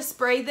do have to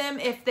spray them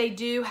if they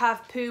do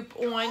have poop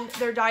on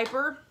their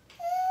diaper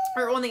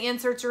or on the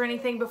inserts or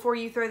anything before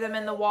you throw them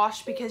in the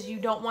wash, because you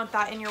don't want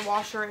that in your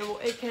washer.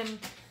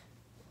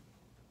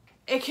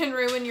 It can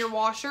ruin your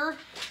washer,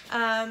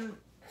 and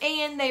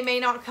they may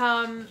not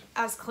come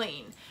as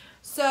clean.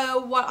 So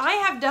what I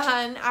have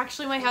done,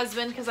 actually my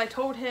husband, because I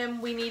told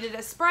him we needed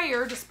a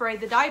sprayer to spray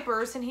the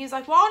diapers, and he's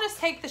like, well, I'll just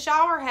take the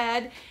shower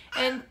head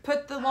and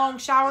put the long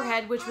shower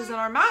head, which was in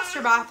our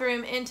master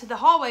bathroom, into the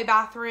hallway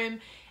bathroom,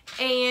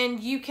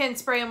 and you can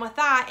spray them with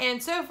that.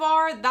 And so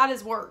far, that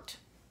has worked.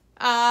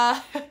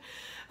 I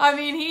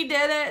mean, he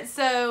did it.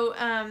 So,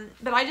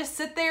 but I just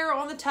sit there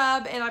on the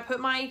tub, and I put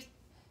my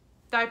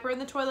diaper in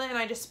the toilet, and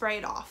I just spray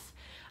it off.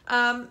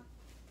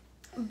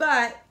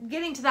 But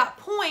getting to that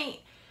point,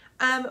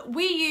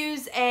 we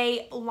use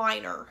a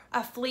liner,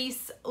 a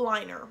fleece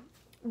liner.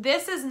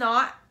 This is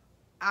not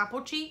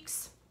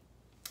Applecheeks.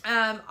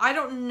 I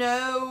don't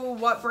know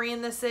what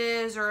brand this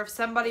is, or if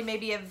somebody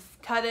maybe have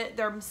cut it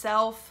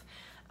themselves.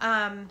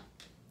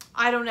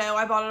 I don't know.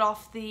 I bought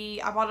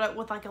it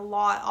with like a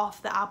lot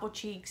off the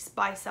Applecheeks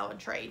buy, sell, and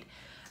trade.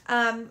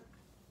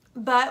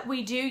 But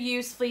we do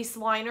use fleece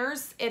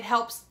liners. It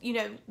helps, you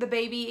know, the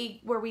baby,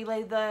 where we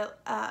lay the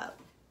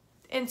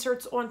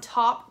inserts on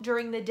top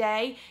during the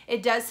day.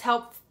 It does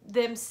help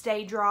them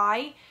stay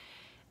dry.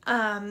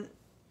 And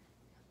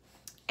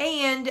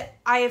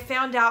I have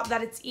found out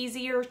that it's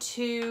easier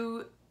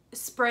to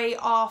spray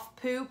off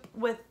poop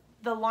with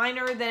the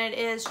liner than it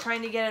is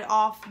trying to get it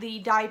off the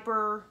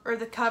diaper or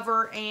the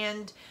cover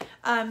and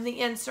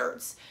the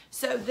inserts.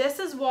 So this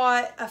is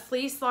what a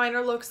fleece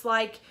liner looks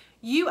like.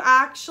 You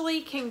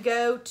actually can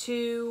go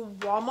to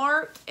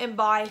Walmart and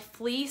buy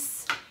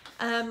fleece,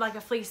 like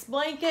a fleece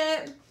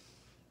blanket.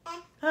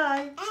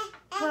 Hi.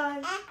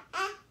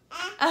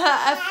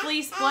 A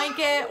fleece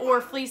blanket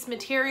or fleece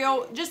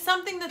material, just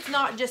something that's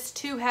not just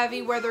too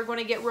heavy where they're going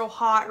to get real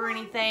hot or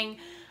anything.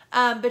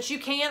 But you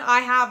can. I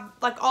have,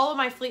 like, all of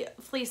my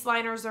fleece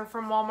liners are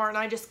from Walmart, and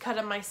I just cut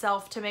them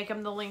myself to make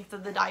them the length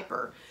of the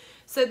diaper.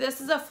 So this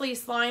is a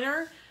fleece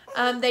liner.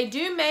 They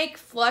do make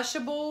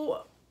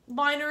flushable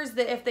liners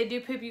that if they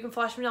do poop, you can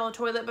flush them down the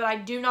toilet, but I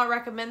do not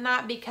recommend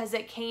that because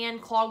it can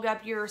clog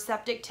up your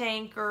septic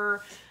tank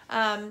or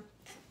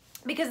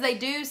Because they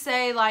do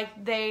say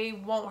like they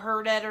won't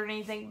hurt it or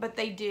anything, but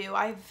they do.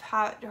 I've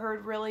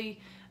heard really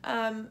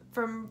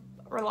from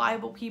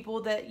reliable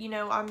people that, you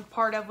know, I'm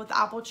part of with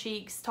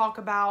Applecheeks talk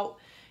about,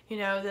 you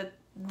know, that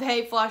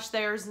they flush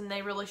theirs and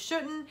they really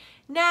shouldn't.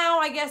 Now,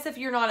 I guess if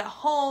you're not at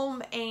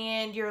home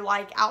and you're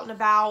like out and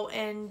about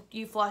and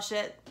you flush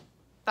it,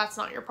 that's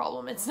not your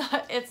problem.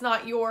 It's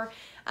not your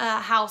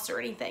house or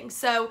anything.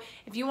 So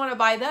if you want to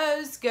buy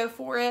those, go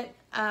for it.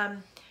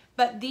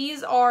 But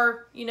these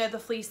are, you know, the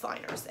fleece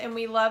liners, and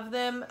we love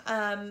them.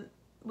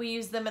 We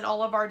use them in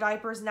all of our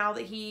diapers now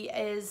that he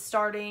is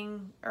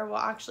starting, or well,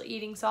 actually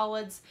eating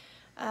solids.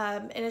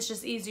 And it's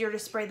just easier to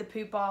spray the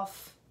poop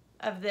off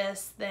of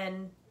this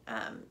than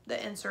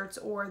the inserts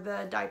or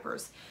the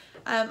diapers.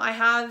 I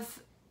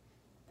have,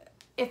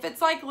 if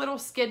it's like little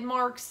skid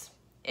marks,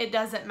 it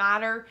doesn't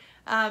matter.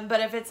 But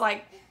if it's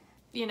like,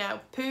 you know,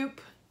 poop,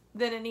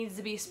 then it needs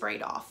to be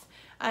sprayed off.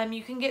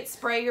 You can get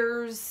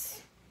sprayers.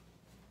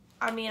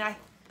 I mean, I'm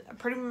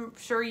pretty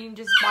sure you can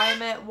just buy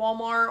them at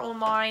Walmart,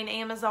 online,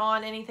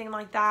 Amazon, anything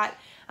like that.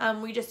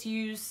 We just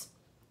use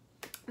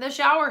the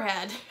shower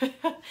head,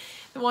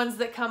 the ones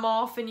that come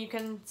off and you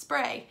can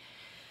spray.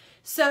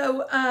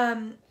 So,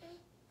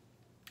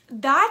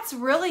 that's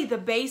really the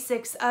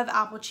basics of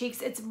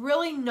Applecheeks. It's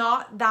really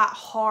not that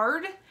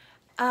hard.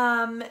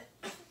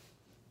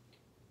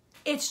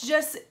 It's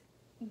just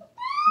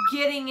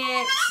getting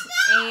it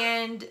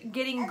and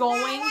getting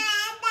going.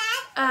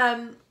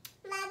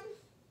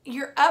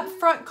 Your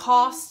upfront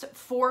cost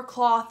for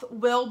cloth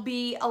will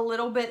be a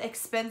little bit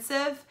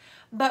expensive,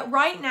 but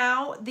right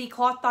now the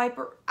cloth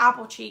diaper,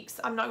 Applecheeks,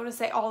 I'm not going to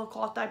say all the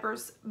cloth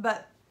diapers,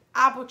 but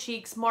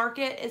Applecheeks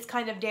market is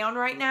kind of down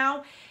right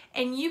now,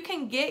 and you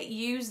can get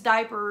used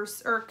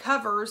diapers or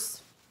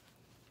covers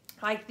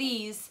like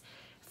these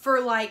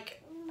for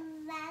like,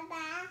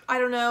 I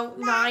don't know,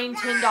 $9,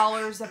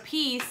 $10 a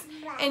piece,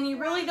 and you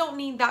really don't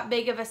need that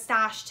big of a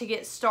stash to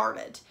get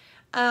started.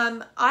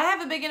 I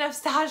have a big enough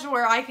stash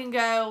where I can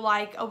go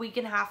like a week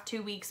and a half,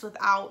 2 weeks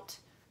without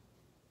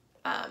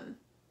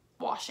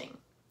washing.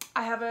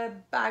 I have a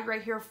bag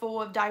right here full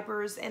of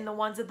diapers, and the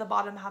ones at the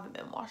bottom haven't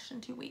been washed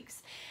in 2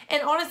 weeks.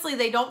 And honestly,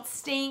 they don't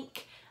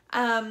stink.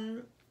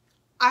 I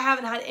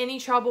haven't had any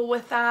trouble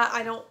with that.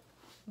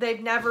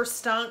 They've never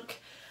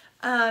stunk.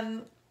 Now,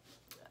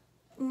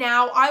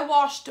 I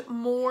washed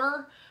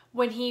more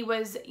when he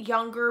was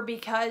younger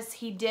because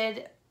he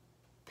did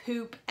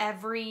poop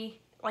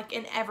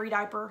in every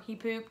diaper he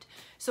pooped.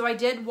 So I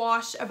did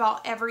wash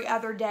about every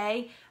other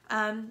day.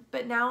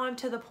 But now I'm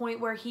to the point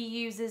where he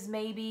uses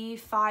maybe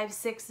 5,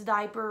 6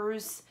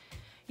 diapers.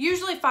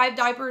 Usually 5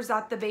 diapers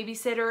at the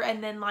babysitter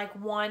and then like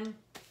 1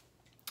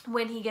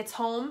 when he gets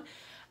home.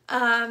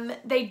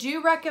 They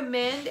do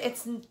recommend,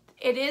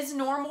 it is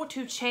normal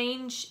to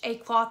change a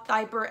cloth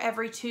diaper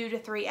every 2 to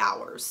 3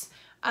 hours.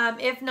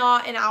 If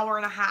not, an hour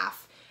and a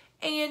half.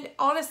 And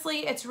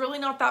honestly, it's really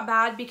not that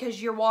bad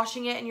because you're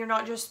washing it and you're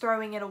not just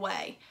throwing it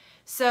away.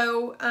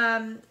 So,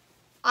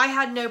 I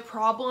had no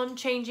problem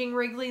changing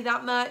Wrigley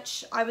that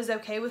much. I was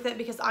okay with it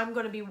because I'm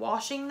going to be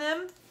washing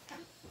them.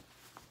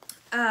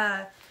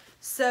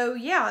 So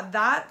yeah,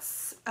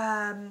 that's,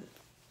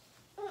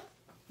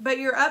 but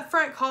your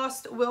upfront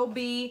cost will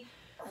be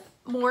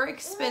more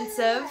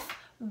expensive,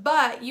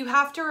 but you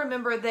have to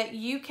remember that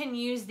you can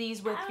use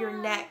these with your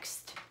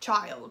next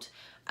child.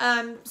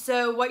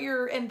 So what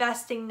you're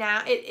investing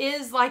now, it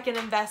is like an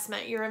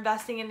investment. You're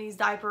investing in these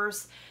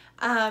diapers,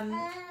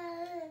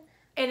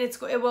 and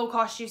it will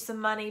cost you some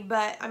money,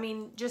 but I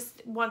mean,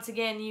 just once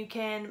again, you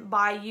can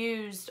buy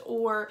used,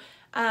 or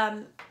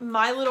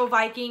My Little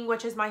Viking,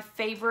 which is my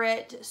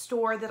favorite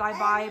store that I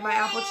buy my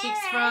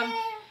Applecheeks from.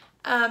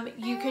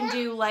 You can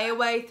do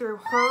layaway through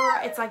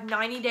her. It's like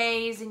 90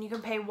 days and you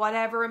can pay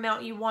whatever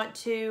amount you want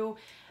to.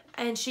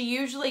 And she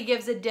usually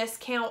gives a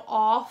discount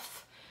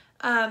off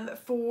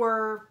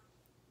for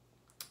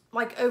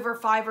like over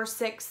 5 or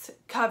 6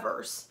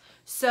 covers.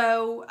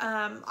 So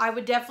I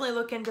would definitely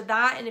look into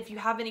that. And if you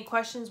have any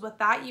questions with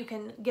that, you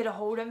can get a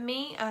hold of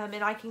me,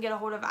 and I can get a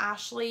hold of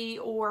Ashley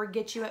or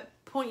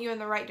point you in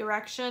the right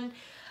direction.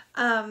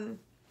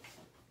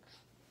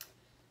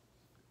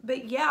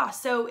 But yeah,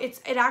 so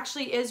it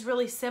actually is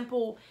really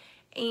simple,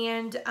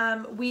 and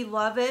we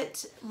love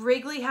it.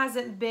 Wrigley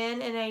hasn't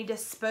been in a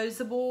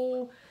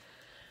disposable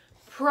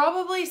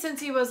probably since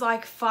he was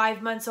like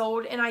 5 months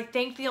old, and I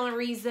think the only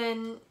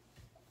reason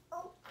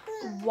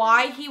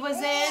why he was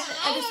in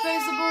a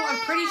disposable, I'm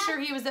pretty sure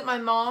he was at my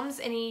mom's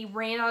and he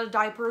ran out of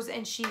diapers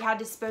and she had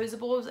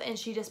disposables and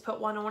she just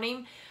put one on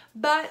him.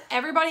 But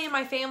everybody in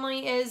my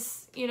family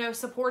is, you know,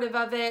 supportive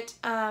of it.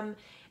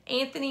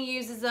 Anthony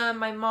uses them,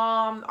 my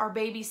mom, our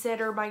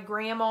babysitter, my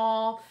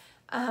grandma.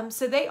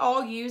 So they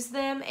all use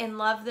them and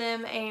love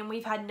them, and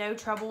we've had no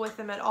trouble with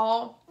them at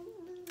all.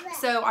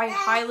 So I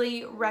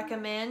highly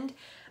recommend.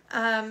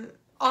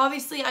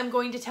 Obviously, I'm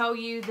going to tell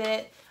you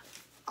that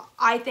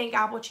I think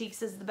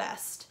Applecheeks is the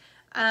best.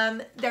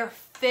 Their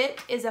fit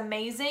is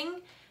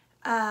amazing.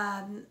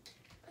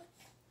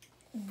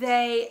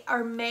 They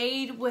are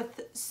made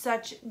with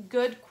such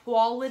good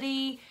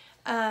quality.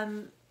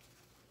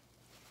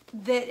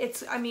 that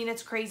it's, I mean,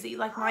 it's crazy.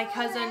 Like my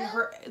cousin,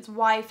 his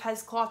wife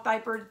has cloth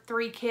diapered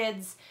 3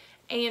 kids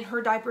and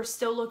her diapers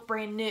still look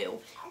brand new.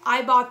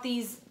 I bought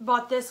this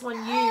one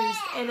used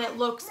and it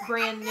looks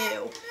brand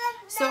new.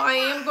 So I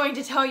am going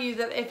to tell you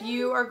that if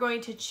you are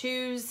going to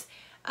choose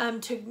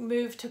to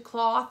move to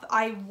cloth,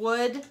 I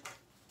would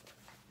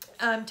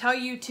tell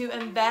you to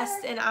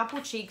invest in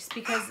Applecheeks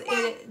because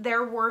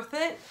they're worth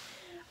it.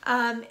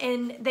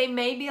 And they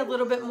may be a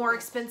little bit more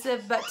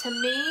expensive, but to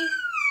me,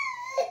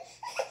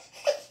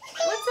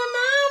 what's the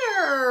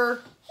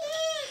matter?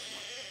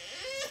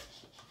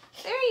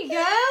 There you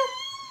go.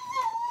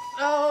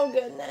 Oh,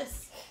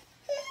 goodness.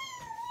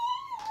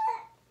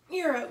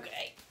 You're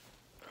okay.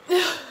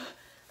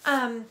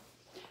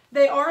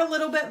 They are a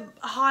little bit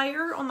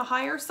higher on the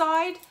higher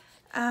side.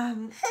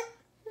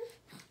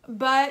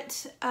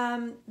 But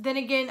then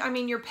again, I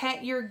mean, you're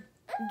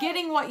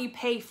getting what you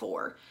pay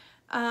for.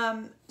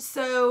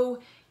 So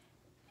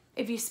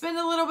if you spend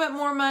a little bit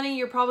more money,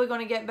 you're probably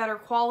going to get better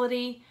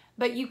quality.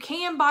 But you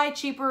can buy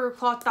cheaper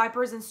cloth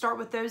diapers and start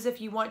with those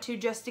if you want to,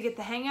 just to get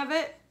the hang of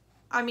it.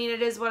 I mean,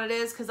 it is what it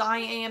is because I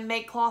am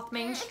make cloth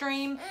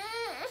mainstream.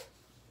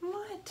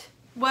 What?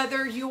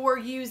 Whether you're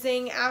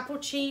using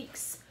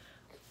Applecheeks,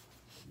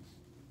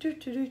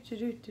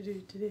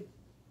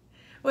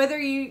 whether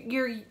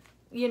you're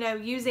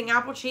using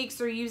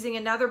Applecheeks or using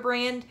another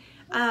brand,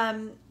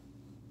 I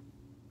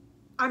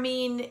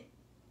mean,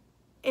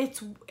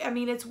 it's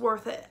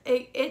worth it.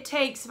 It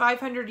takes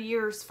 500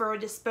 years for a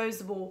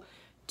disposable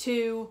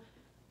to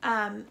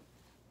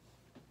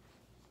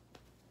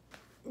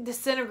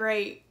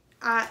disintegrate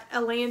at a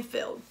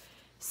landfill.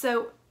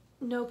 So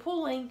no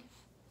pulling.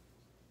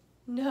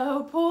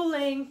 No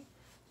pulling.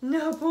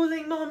 No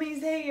pulling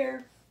mommy's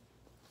hair.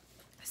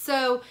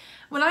 So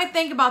when I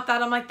think about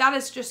that, I'm like, that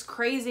is just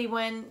crazy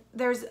when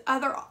there is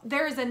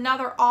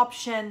another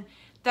option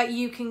that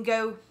you can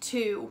go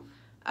to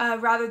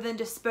rather than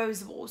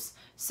disposables.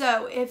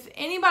 So if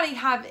anybody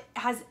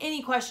has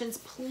any questions,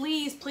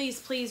 please,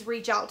 please, please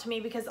reach out to me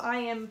because I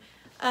am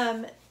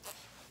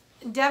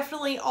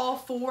definitely all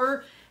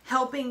for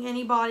helping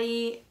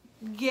anybody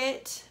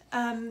get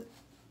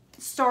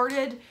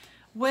started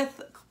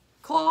with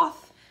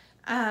cloth.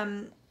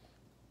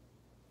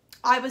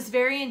 I was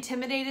very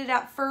intimidated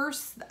at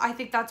first. I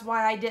think that's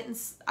why I didn't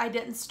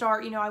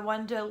start. I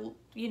wanted to,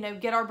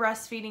 get our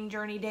breastfeeding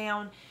journey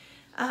down.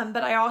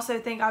 But I also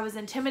think I was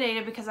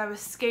intimidated because I was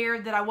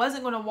scared that I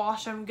wasn't going to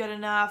wash him good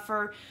enough,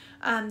 or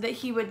that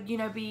he would,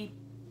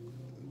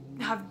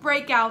 have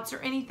breakouts or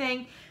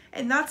anything.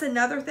 And that's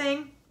another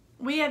thing.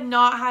 We have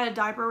not had a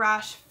diaper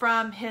rash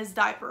from his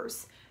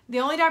diapers.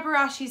 The only diaper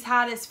rash he's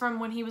had is from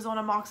when he was on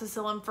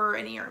amoxicillin for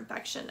an ear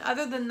infection.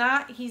 Other than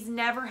that, he's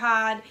never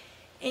had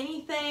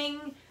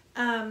anything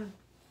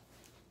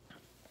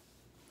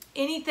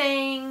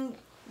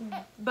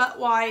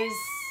butt-wise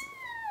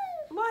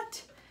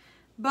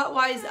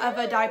of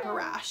a diaper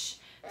rash.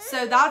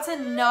 So that's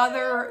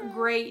another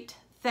great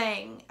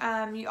thing.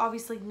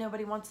 Obviously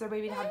nobody wants their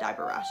baby to have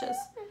diaper rashes.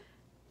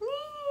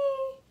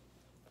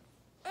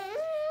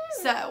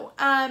 So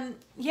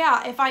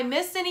yeah, if I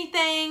missed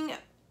anything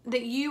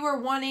that you are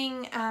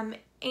wanting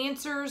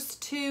answers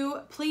to,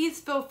 please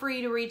feel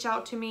free to reach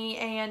out to me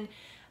and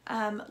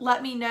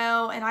let me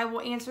know, and I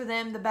will answer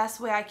them the best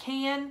way I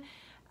can.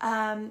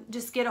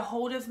 Just get a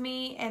hold of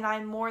me and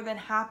I'm more than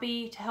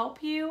happy to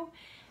help you.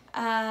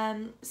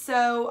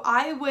 So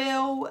I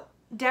will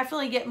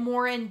definitely get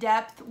more in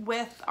depth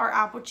with our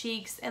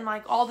Applecheeks and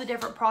like all the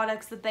different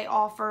products that they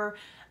offer.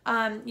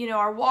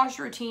 Our wash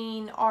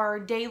routine, our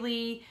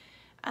daily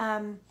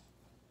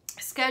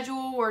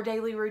schedule or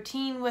daily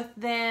routine with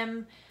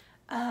them,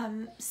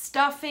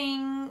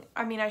 stuffing.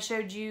 I mean, I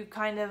showed you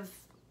kind of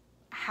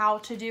how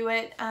to do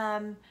it.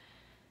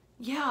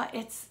 Yeah,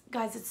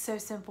 guys, it's so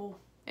simple.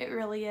 It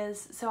really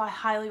is. So I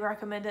highly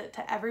recommend it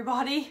to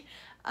everybody.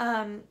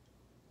 And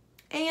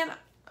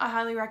I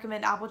highly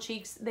recommend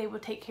Applecheeks. They will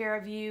take care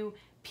of you.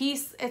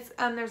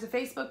 There's a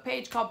Facebook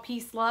page called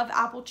Peace Love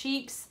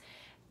Applecheeks.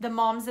 The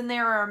moms in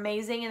there are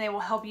amazing and they will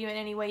help you in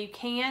any way you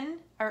can,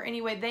 or any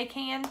way they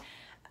can.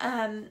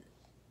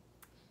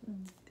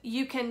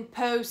 You can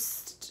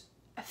post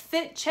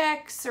fit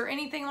checks or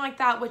anything like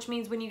that, which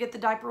means when you get the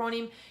diaper on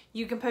him,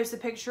 you can post a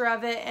picture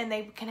of it and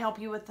they can help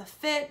you with the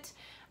fit.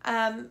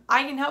 I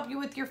can help you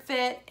with your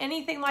fit,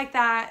 anything like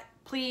that.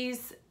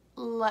 Please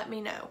let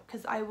me know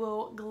because I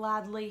will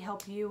gladly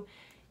help you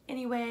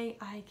any way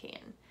I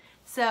can.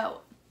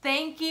 So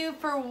thank you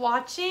for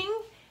watching.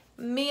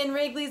 Me and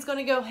Wrigley's going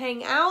to go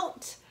hang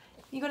out.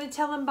 You going to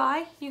tell him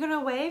bye? You going to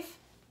wave?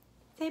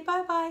 Say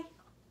bye-bye.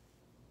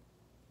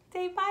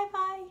 Say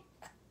bye-bye.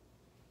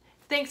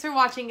 Thanks for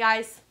watching,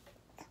 guys.